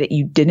in a way that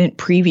you didn't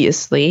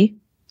previously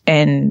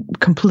and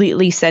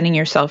completely setting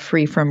yourself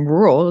free from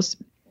rules,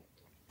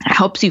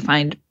 helps you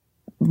find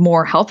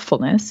more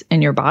healthfulness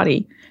in your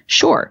body.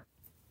 Sure.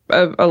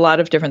 A lot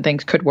of different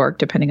things could work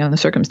depending on the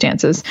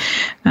circumstances.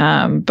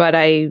 But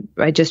I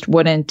just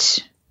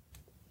wouldn't,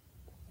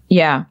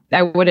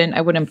 I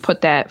wouldn't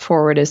put that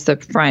forward as the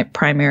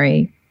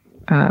primary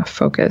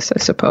focus, I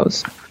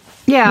suppose.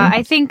 Yeah.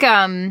 I think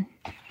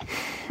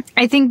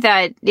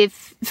that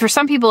if for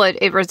some people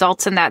it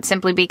results in that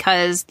simply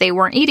because they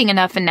weren't eating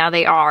enough and now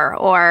they are,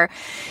 or,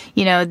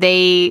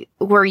 they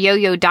were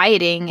yo-yo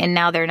dieting and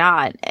now they're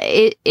not.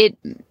 It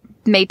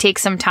may take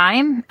some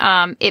time.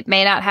 It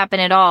may not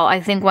happen at all.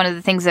 I think one of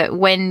the things that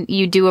when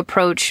you do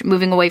approach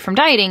moving away from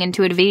dieting,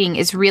 intuitive eating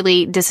is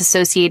really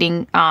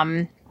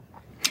disassociating,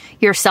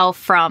 yourself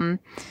from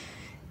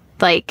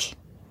like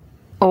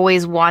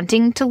always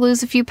wanting to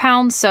lose a few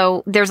pounds.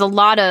 So there's a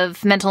lot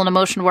of mental and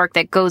emotional work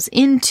that goes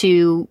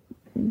into,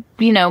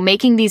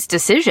 making these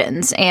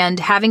decisions and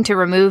having to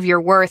remove your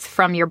worth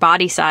from your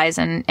body size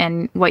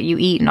and what you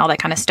eat and all that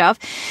kind of stuff,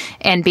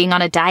 and being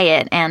on a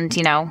diet and,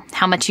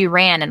 how much you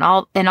ran and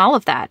all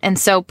of that. And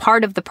so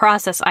part of the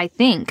process, I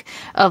think,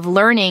 of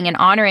learning and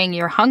honoring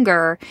your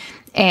hunger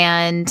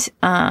and,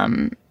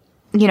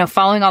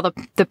 following all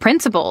the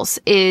principles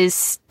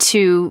is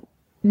to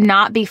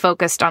not be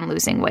focused on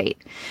losing weight.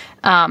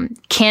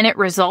 Can it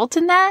result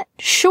in that?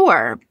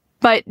 Sure.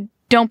 But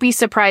don't be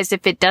surprised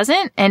if it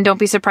doesn't, and don't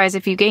be surprised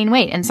if you gain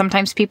weight. And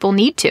sometimes people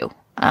need to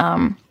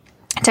kind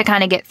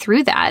of get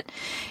through that.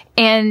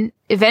 And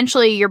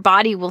eventually your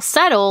body will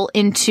settle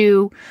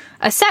into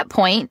a set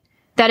point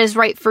that is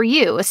right for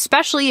you,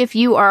 especially if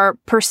you are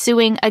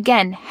pursuing,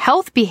 again,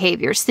 health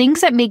behaviors, things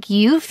that make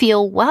you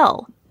feel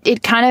well.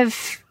 It kind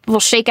of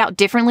will shake out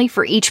differently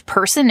for each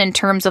person in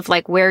terms of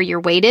like where your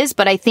weight is.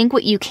 But I think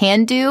what you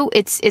can do,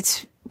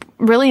 it's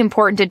really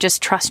important to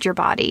just trust your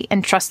body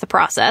and trust the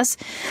process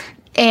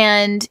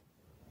and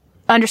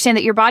understand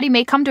that your body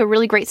may come to a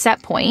really great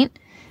set point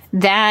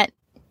that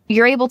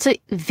you're able to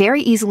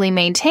very easily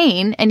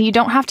maintain, and you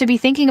don't have to be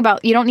thinking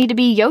about, you don't need to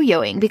be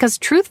yo-yoing, because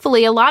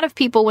truthfully, a lot of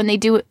people, when they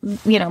do,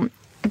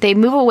 they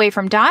move away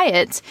from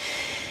diets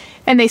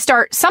and they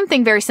start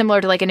something very similar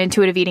to like an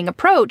intuitive eating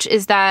approach,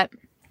 is that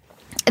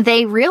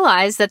they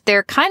realize that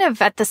they're kind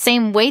of at the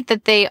same weight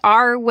that they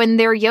are when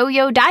they're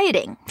yo-yo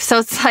dieting. So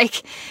it's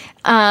like,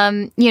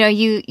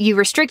 you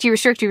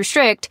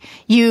restrict,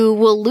 you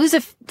will lose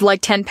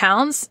 10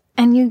 pounds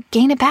and you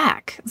gain it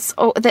back.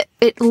 So that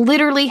it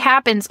literally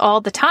happens all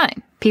the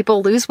time.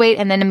 People lose weight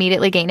and then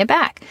immediately gain it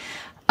back.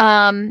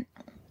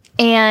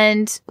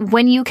 And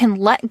when you can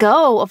let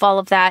go of all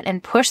of that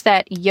and push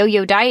that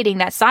yo-yo dieting,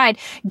 that side,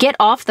 get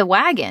off the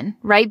wagon,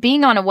 right?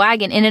 Being on a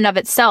wagon in and of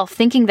itself,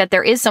 thinking that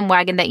there is some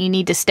wagon that you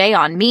need to stay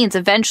on, means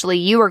eventually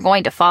you are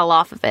going to fall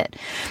off of it.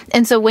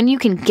 And so when you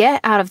can get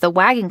out of the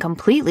wagon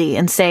completely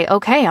and say,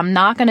 okay, I'm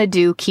not going to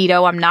do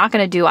keto, I'm not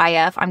going to do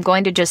IF, I'm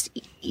going to just,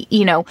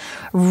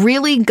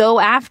 really go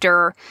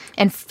after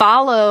and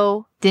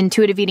follow the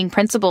intuitive eating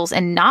principles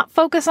and not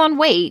focus on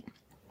weight,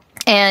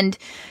 and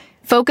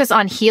focus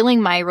on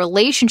healing my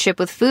relationship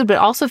with food, but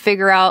also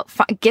figure out,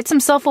 get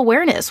some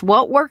self-awareness.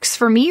 What works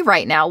for me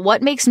right now?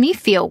 What makes me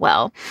feel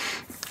well?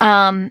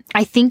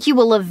 I think you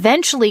will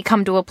eventually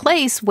come to a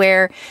place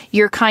where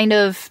you're kind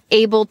of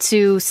able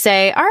to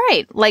say, all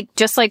right,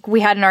 just like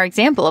we had in our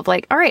example of all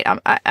right,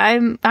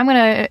 I'm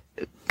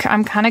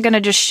kind of going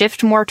to just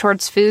shift more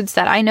towards foods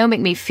that I know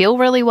make me feel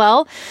really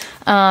well.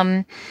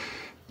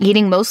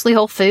 Eating mostly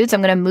whole foods.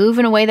 I'm going to move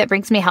in a way that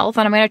brings me health,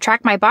 and I'm going to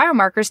track my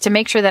biomarkers to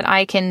make sure that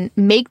I can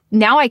make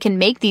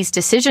these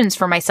decisions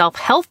for myself,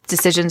 health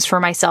decisions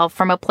for myself,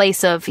 from a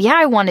place of,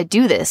 I want to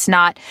do this,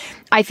 not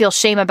I feel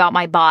shame about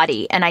my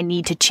body and I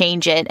need to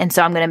change it. And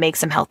so I'm going to make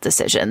some health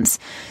decisions.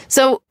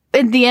 So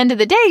at the end of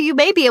the day, you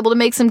may be able to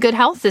make some good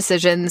health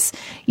decisions,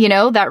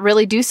 that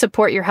really do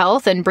support your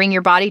health and bring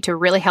your body to a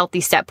really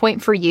healthy set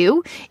point for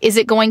you. Is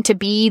it going to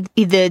be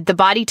the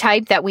body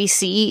type that we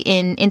see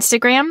in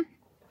Instagram,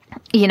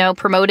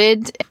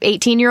 promoted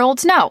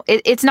 18-year-olds? No,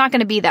 it's not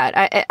going to be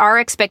that. Our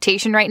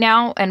expectation right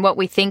now and what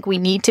we think we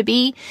need to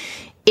be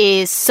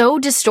is so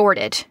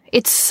distorted.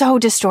 It's so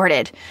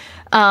distorted.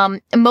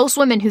 Most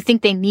women who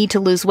think they need to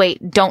lose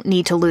weight don't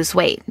need to lose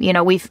weight.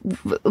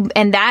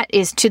 And that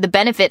is to the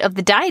benefit of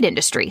the diet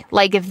industry.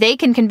 Like, if they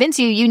can convince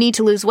you need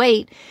to lose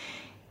weight,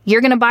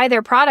 you're going to buy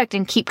their product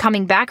and keep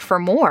coming back for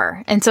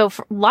more. And so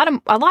for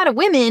a lot of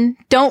women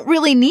don't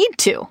really need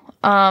to,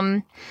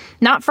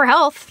 not for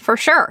health, for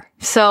sure.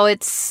 So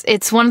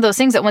it's one of those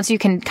things that once you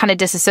can kind of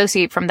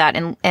disassociate from that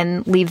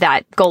and leave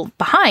that goal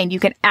behind, you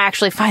can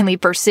actually finally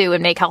pursue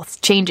and make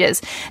health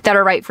changes that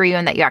are right for you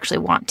and that you actually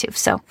want to.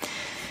 So,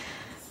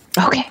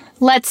 okay,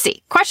 let's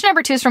see. Question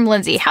number 2 is from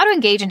Lindsay. How to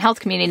engage in health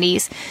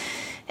communities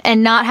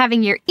and not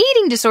having your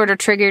eating disorder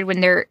triggered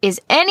when there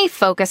is any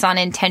focus on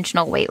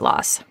intentional weight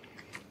loss.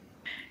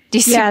 Do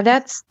you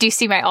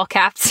see my all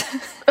caps?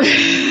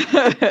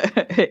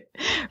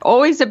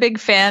 Always a big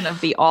fan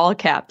of the all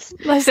caps.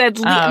 I said,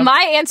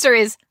 my answer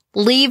is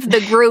leave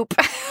the group.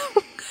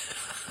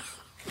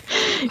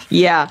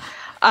 Yeah.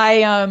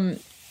 I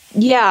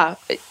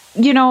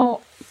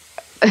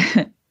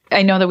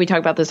know that we talk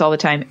about this all the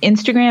time.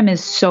 Instagram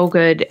is so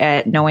good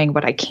at knowing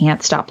what I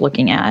can't stop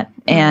looking at.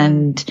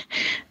 And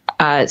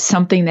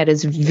something that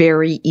is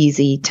very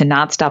easy to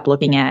not stop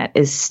looking at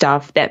is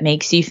stuff that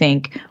makes you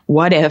think,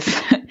 what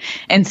if?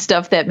 And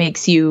stuff that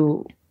makes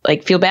you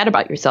like feel bad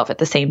about yourself at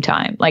the same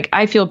time. Like,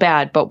 I feel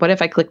bad, but what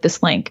if I click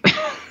this link?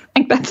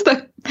 Like, that's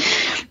it.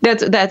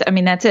 That's,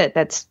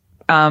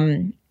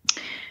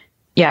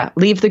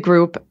 leave the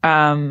group.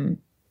 That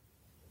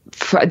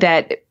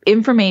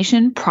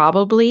information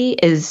probably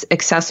is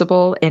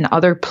accessible in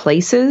other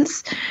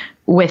places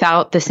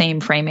without the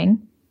same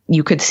framing.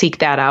 You could seek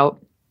that out.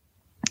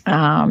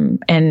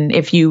 And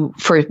if you,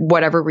 for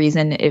whatever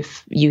reason,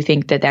 if you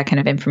think that kind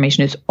of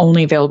information is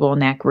only available in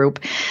that group,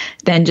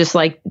 then just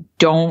like,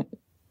 don't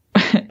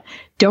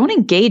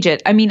engage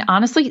it. I mean,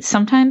 honestly,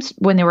 sometimes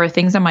when there were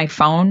things on my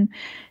phone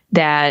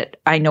that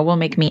I know will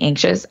make me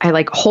anxious, I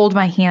like hold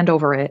my hand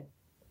over it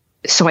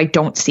so I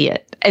don't see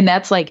it. And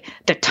that's like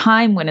the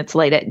time when it's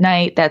late at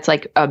night. That's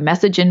like a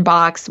message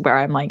inbox where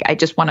I'm like, I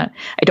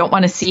don't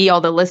want to see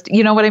all the list.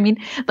 You know what I mean?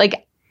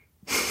 Like,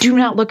 do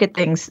not look at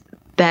things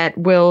that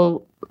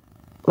will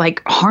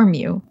like harm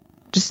you,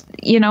 just,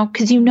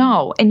 cause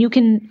and you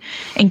can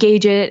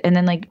engage it and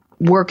then like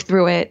work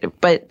through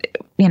it. But,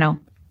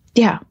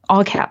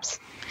 all caps.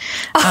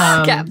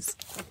 All caps.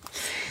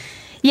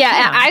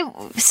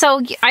 Yeah.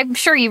 So I'm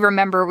sure you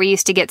remember we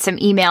used to get some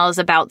emails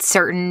about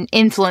certain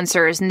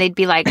influencers and they'd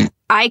be like,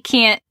 I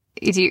can't,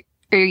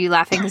 are you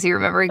laughing because you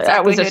remember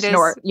exactly that was a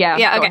snort. Yeah.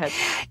 Yeah.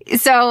 Okay.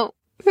 So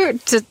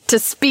to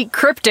speak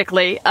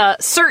cryptically,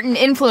 certain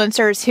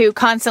influencers who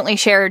constantly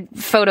shared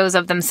photos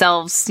of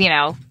themselves,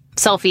 ab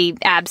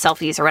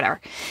selfies or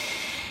whatever.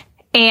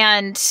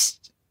 And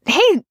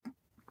hey,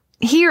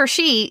 he or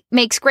she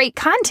makes great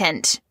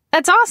content.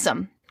 That's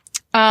awesome.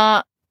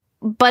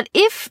 But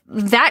if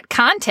that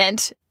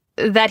content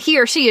that he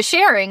or she is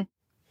sharing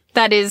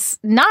that is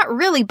not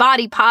really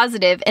body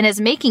positive and is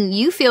making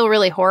you feel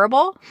really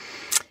horrible,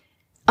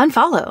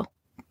 unfollow.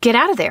 Get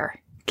out of there.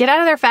 Get out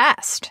of there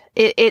fast.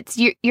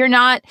 You're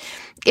not,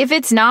 if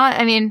it's not,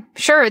 I mean,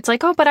 sure, it's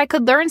like, oh, but I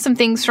could learn some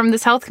things from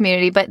this health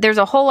community, but there's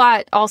a whole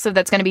lot also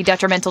that's going to be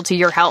detrimental to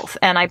your health.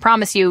 And I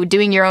promise you,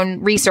 doing your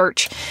own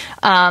research,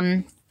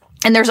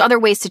 and there's other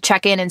ways to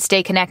check in and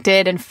stay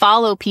connected and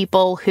follow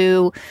people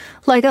who,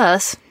 like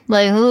us,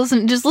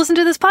 just listen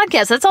to this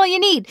podcast. That's all you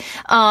need.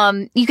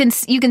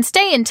 You can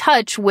stay in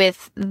touch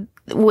with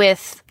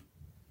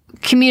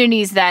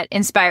communities that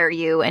inspire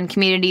you and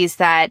communities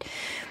that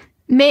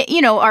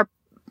are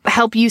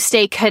help you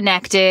stay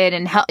connected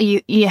and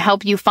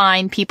help you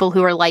find people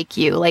who are like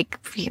you, like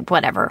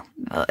whatever,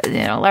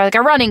 like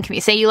a running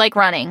community. Say you like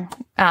running,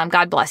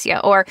 God bless you,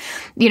 or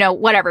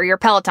whatever, your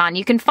Peloton.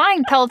 You can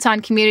find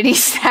Peloton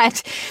communities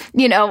that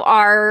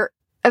are.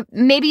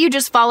 Maybe you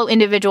just follow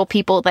individual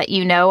people that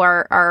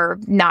are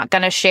not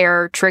going to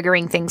share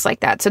triggering things like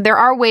that. So there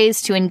are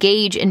ways to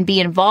engage and be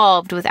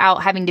involved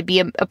without having to be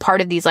a part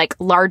of these like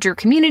larger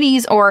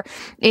communities, or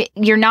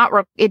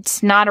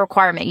it's not a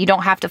requirement. You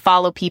don't have to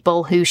follow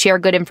people who share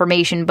good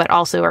information but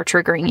also are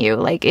triggering you.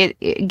 Like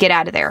get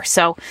out of there.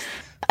 So,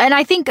 and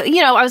I think,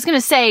 I was going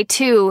to say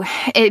too,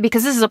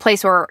 because this is a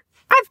place where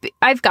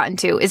I've gotten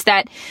to, is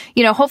that,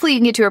 hopefully you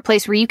can get to a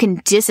place where you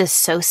can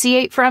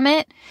disassociate from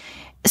it.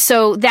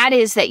 So that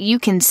is that you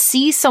can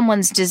see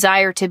someone's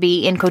desire to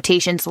be, in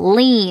quotations,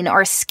 lean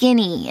or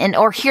skinny,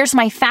 or here's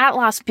my fat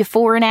loss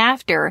before and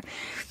after.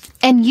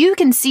 And you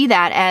can see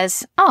that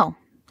as, oh,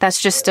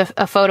 that's just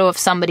a photo of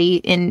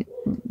somebody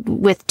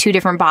with two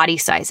different body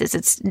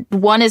sizes.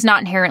 One is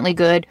not inherently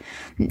good.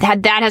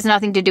 That has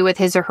nothing to do with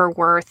his or her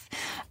worth.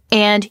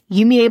 And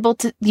you may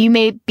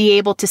be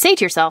able to say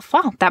to yourself,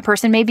 wow, that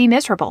person may be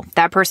miserable.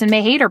 That person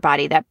may hate her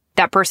body.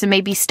 That person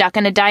may be stuck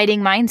in a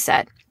dieting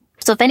mindset.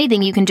 So if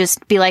anything, you can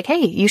just be like,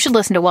 hey, you should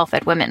listen to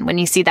Well-Fed Women when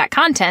you see that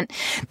content,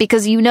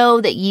 because you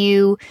know that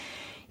you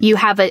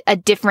have a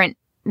different,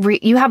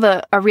 you have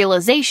a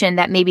realization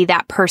that maybe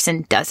that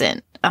person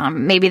doesn't.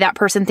 Maybe that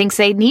person thinks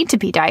they need to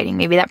be dieting.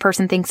 Maybe that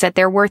person thinks that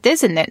their worth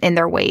is in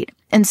their weight.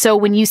 And so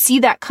when you see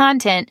that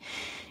content,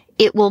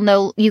 it will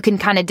know, you can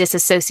kind of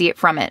disassociate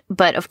from it.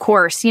 But of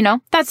course,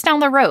 that's down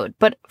the road.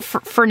 But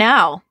for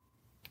now,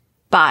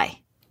 bye.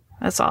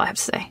 That's all I have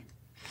to say.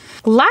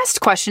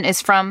 Last question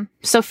is from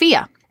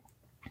Sophia.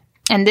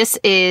 And this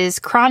is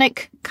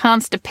chronic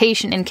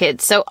constipation in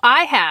kids. So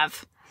I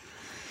have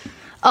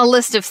a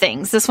list of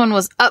things. This one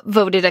was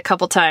upvoted a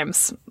couple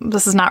times.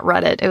 This is not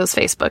Reddit. It was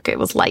Facebook. It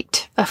was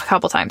liked a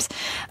couple times.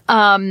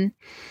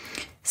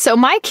 So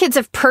my kids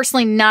have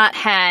personally not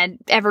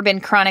ever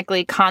been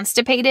chronically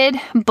constipated,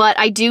 but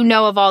I do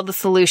know of all the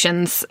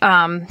solutions,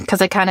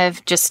 because I kind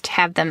of just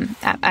have them.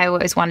 I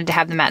always wanted to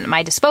have them at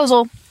my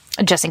disposal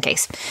just in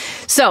case.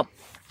 So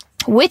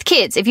with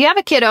kids, if you have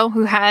a kiddo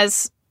who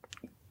has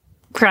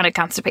chronic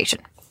constipation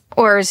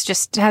or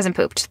hasn't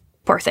pooped,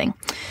 poor thing,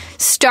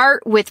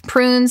 start with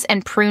prunes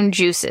and prune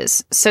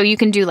juices. So you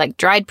can do like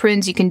dried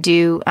prunes. You can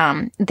do,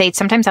 they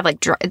sometimes have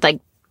like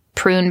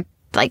prune,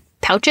 like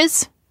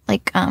pouches,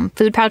 like,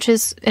 food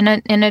pouches in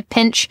a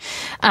pinch,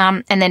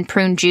 and then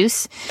prune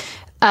juice,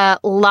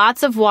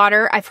 lots of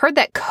water. I've heard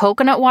that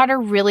coconut water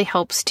really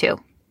helps too.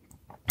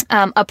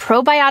 A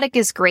probiotic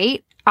is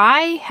great.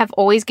 I have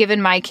always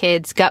given my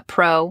kids Gut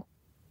Pro,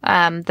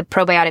 the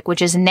probiotic,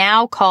 which is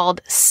now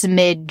called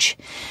Smidge,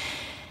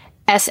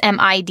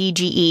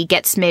 SMIDGE,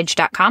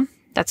 getsmidge.com.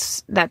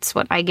 That's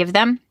what I give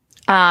them.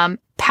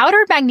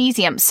 Powdered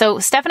magnesium. So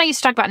Steph and I used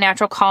to talk about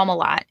Natural Calm a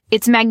lot.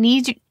 It's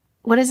magnesium.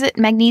 What is it?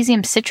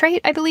 Magnesium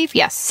citrate, I believe.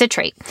 Yes,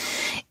 citrate.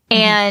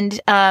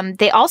 Mm-hmm. And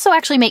they also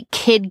actually make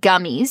kid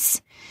gummies.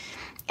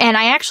 And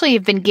I actually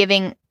have been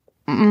giving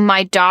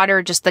my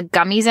daughter just the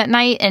gummies at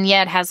night. And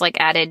yeah, it has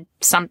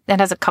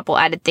a couple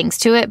added things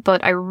to it.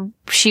 But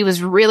she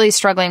was really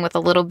struggling with a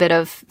little bit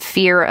of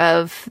fear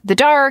of the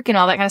dark and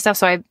all that kind of stuff.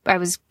 So I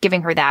was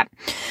giving her that.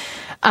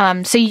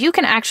 So you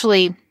can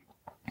actually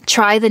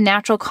try the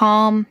Natural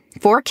Calm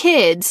for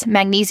kids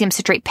magnesium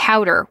citrate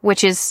powder,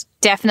 which is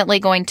definitely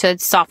going to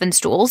soften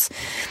stools,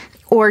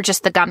 or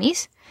just the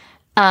gummies.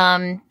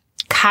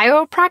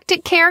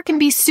 Chiropractic care can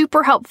be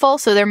super helpful.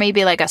 So there may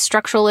be like a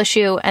structural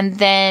issue, and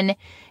then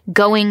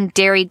going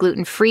dairy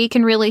gluten-free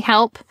can really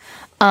help.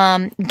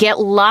 Get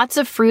lots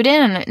of fruit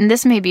in. And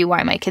this may be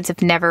why my kids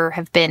have never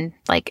been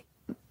like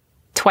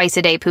twice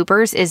a day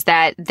poopers, is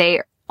that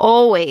they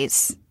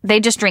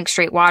just drink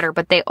straight water,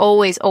 but they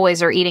always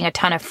are eating a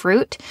ton of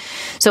fruit.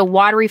 So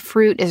watery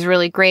fruit is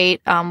really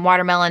great.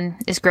 Watermelon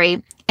is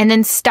great. And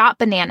then stop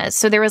bananas.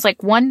 So there was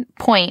like one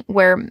point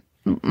where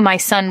my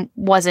son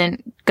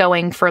wasn't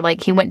going for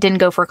didn't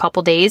go for a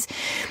couple days,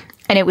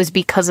 and it was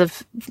because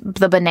of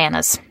the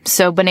bananas.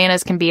 So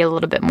bananas can be a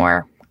little bit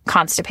more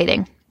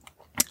constipating.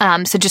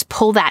 So just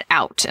pull that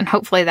out, and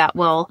hopefully that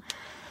will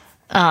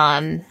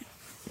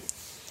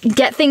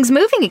get things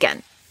moving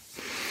again.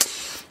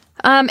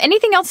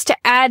 Anything else to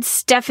add,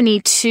 Stephanie,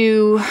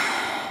 to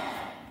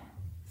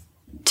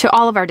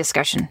all of our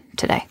discussion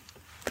today?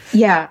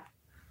 Yeah.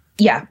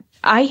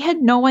 I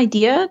had no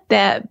idea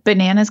that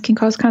bananas can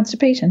cause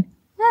constipation.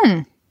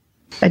 I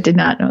did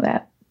not know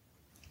that.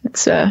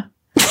 It's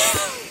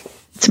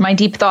my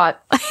deep thought.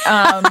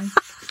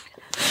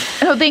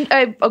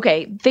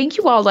 Thank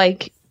you all.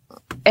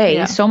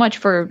 So much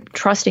for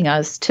trusting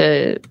us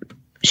to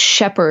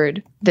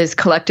shepherd this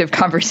collective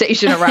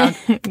conversation around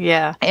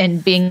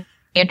and being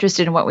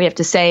interested in what we have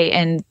to say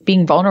and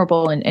being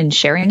vulnerable and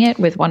sharing it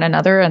with one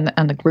another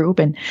and the group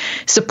and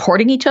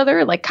supporting each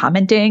other, like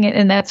commenting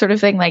and that sort of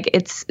thing. Like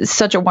it's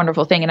such a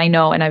wonderful thing. And I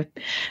know, and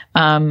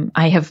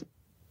I have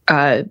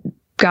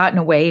gotten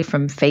away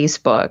from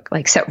Facebook,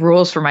 like set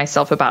rules for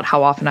myself about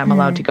how often I'm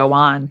allowed to go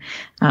on,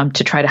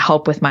 to try to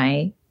help with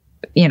my,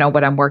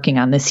 what I'm working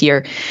on this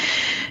year.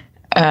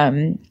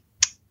 But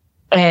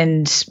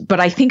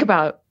I think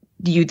about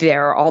you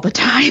there all the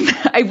time.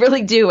 I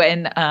really do.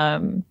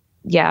 And,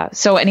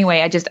 so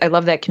anyway, I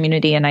love that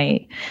community, and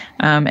I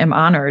am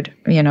honored,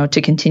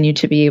 to continue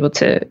to be able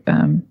to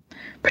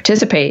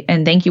participate.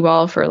 And thank you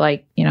all for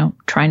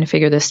trying to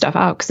figure this stuff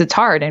out, because it's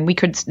hard, and we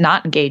could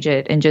not engage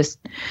it and just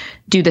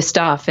do the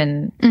stuff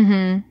and,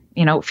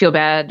 feel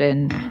bad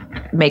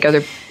and make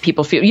other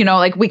people feel,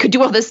 we could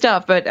do all this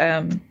stuff. But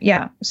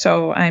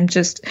so I'm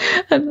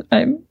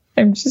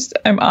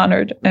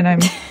honored, and I'm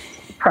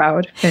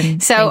proud.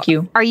 And so thank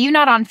you. Are you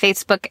not on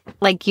Facebook?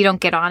 Like you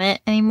don't get on it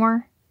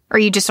anymore? Or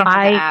you just don't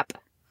have the app?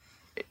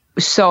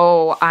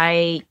 So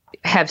I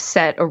have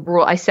set a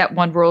rule. I set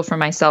one rule for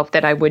myself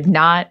that I would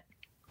not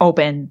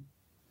open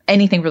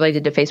anything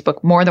related to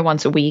Facebook more than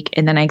once a week.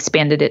 And then I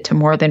expanded it to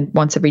more than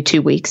once every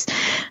 2 weeks.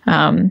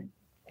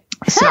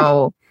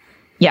 So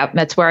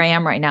that's where I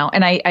am right now.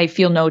 And I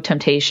feel no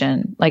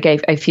temptation. Like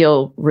I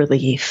feel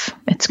relief.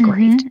 It's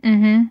great.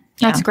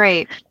 That's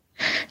great.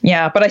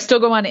 Yeah, but I still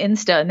go on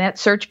Insta and that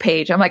search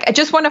page. I'm like, I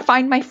just want to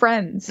find my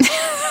friends.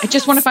 I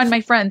just want to find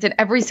my friends. And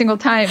every single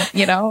time,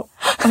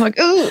 I'm like,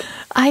 ooh.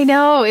 I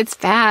know, it's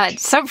bad.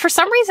 So for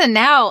some reason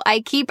now,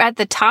 I keep at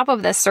the top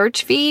of the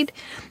search feed,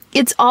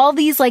 it's all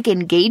these like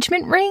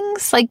engagement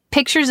rings, like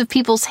pictures of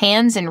people's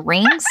hands and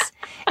rings.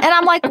 And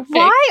I'm like, okay.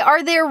 Why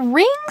are there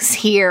rings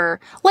here?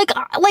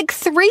 Like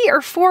 3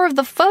 or 4 of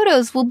the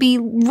photos will be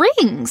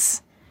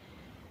rings.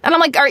 And I'm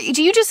like,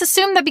 do you just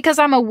assume that because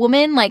I'm a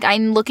woman, like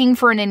I'm looking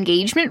for an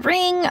engagement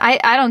ring?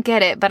 I don't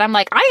get it. But I'm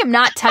like, I am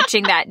not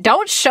touching that.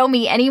 Don't show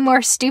me any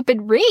more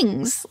stupid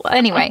rings.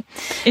 Anyway.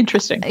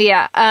 Interesting.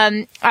 Yeah.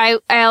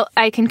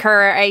 I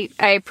concur. I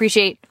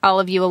appreciate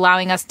all of you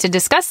allowing us to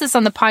discuss this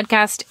on the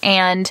podcast.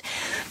 And,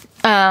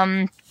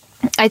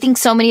 I think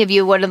so many of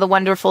you, one of the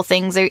wonderful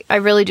things, I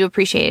really do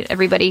appreciate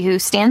everybody who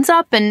stands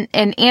up and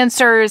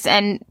answers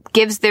and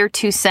gives their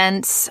 2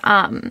 cents,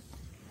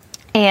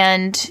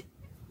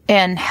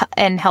 and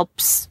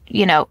helps,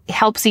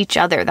 helps each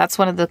other. That's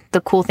one of the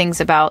cool things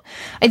about,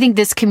 I think,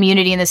 this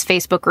community and this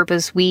Facebook group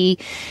is we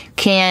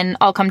can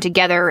all come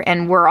together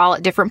and we're all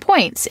at different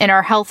points in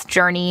our health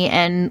journey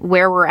and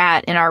where we're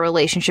at in our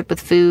relationship with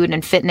food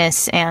and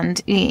fitness.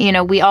 And,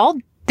 we all,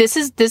 this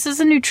is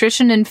a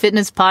nutrition and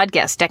fitness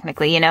podcast,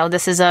 technically.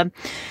 This is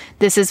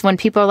when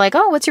people are like,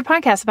 oh, what's your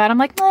podcast about? I'm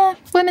like,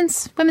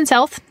 women's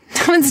health,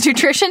 women's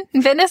nutrition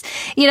and fitness.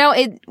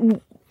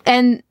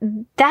 And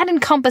that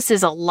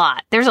encompasses a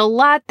lot. There's a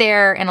lot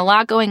there and a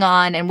lot going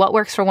on, and what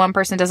works for one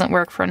person doesn't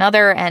work for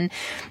another. And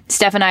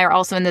Steph and I are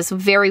also in this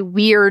very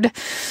weird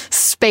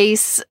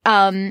space,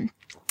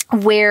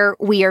 where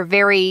we are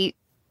very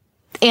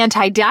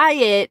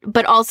anti-diet,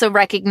 but also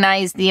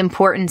recognize the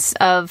importance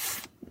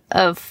of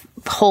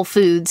whole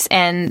foods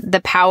and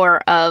the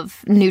power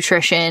of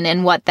nutrition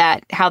and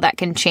how that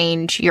can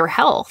change your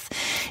health.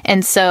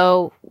 And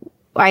so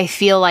I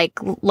feel like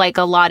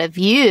a lot of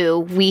you,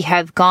 we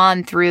have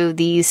gone through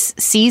these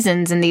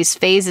seasons and these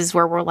phases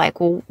where we're like,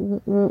 well,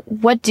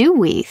 what do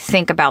we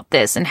think about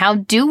this? And how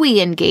do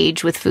we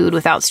engage with food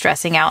without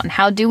stressing out? And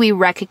how do we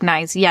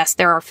recognize, yes,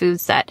 there are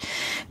foods that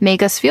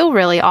make us feel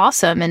really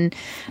awesome and,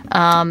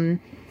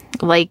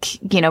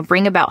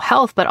 bring about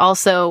health, but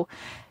also,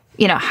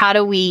 how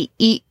do we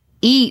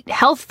eat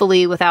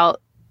healthfully while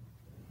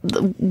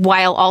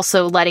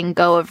also letting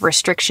go of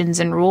restrictions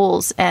and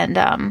rules.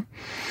 And,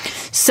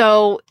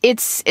 so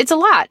it's a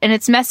lot and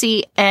it's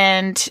messy,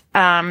 and,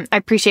 I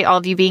appreciate all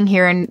of you being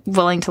here and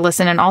willing to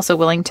listen and also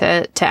willing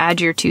to add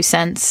your 2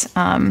 cents.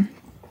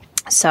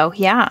 So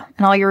yeah,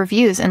 and all your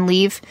reviews, and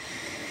leave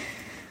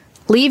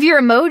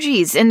your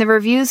emojis in the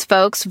reviews,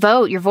 folks.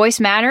 Vote. Your voice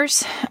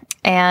matters.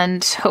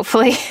 And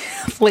hopefully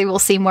we'll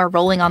see more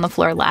rolling on the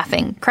floor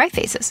laughing cry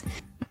faces.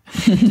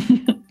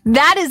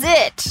 That is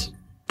it.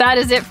 That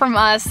is it from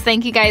us.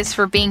 Thank you guys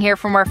for being here.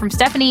 For more from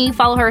Stephanie,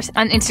 follow her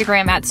on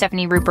Instagram at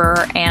Stephanie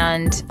Ruper,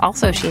 and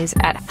also she's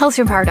at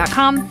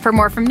healthyourpower.com. For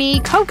more from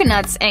me,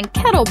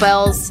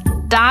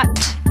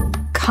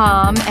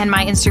 coconutsandkettlebells.com, and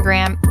my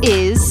Instagram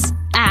is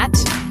at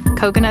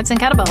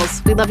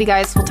coconutsandkettlebells. We love you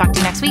guys. We'll talk to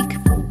you next week.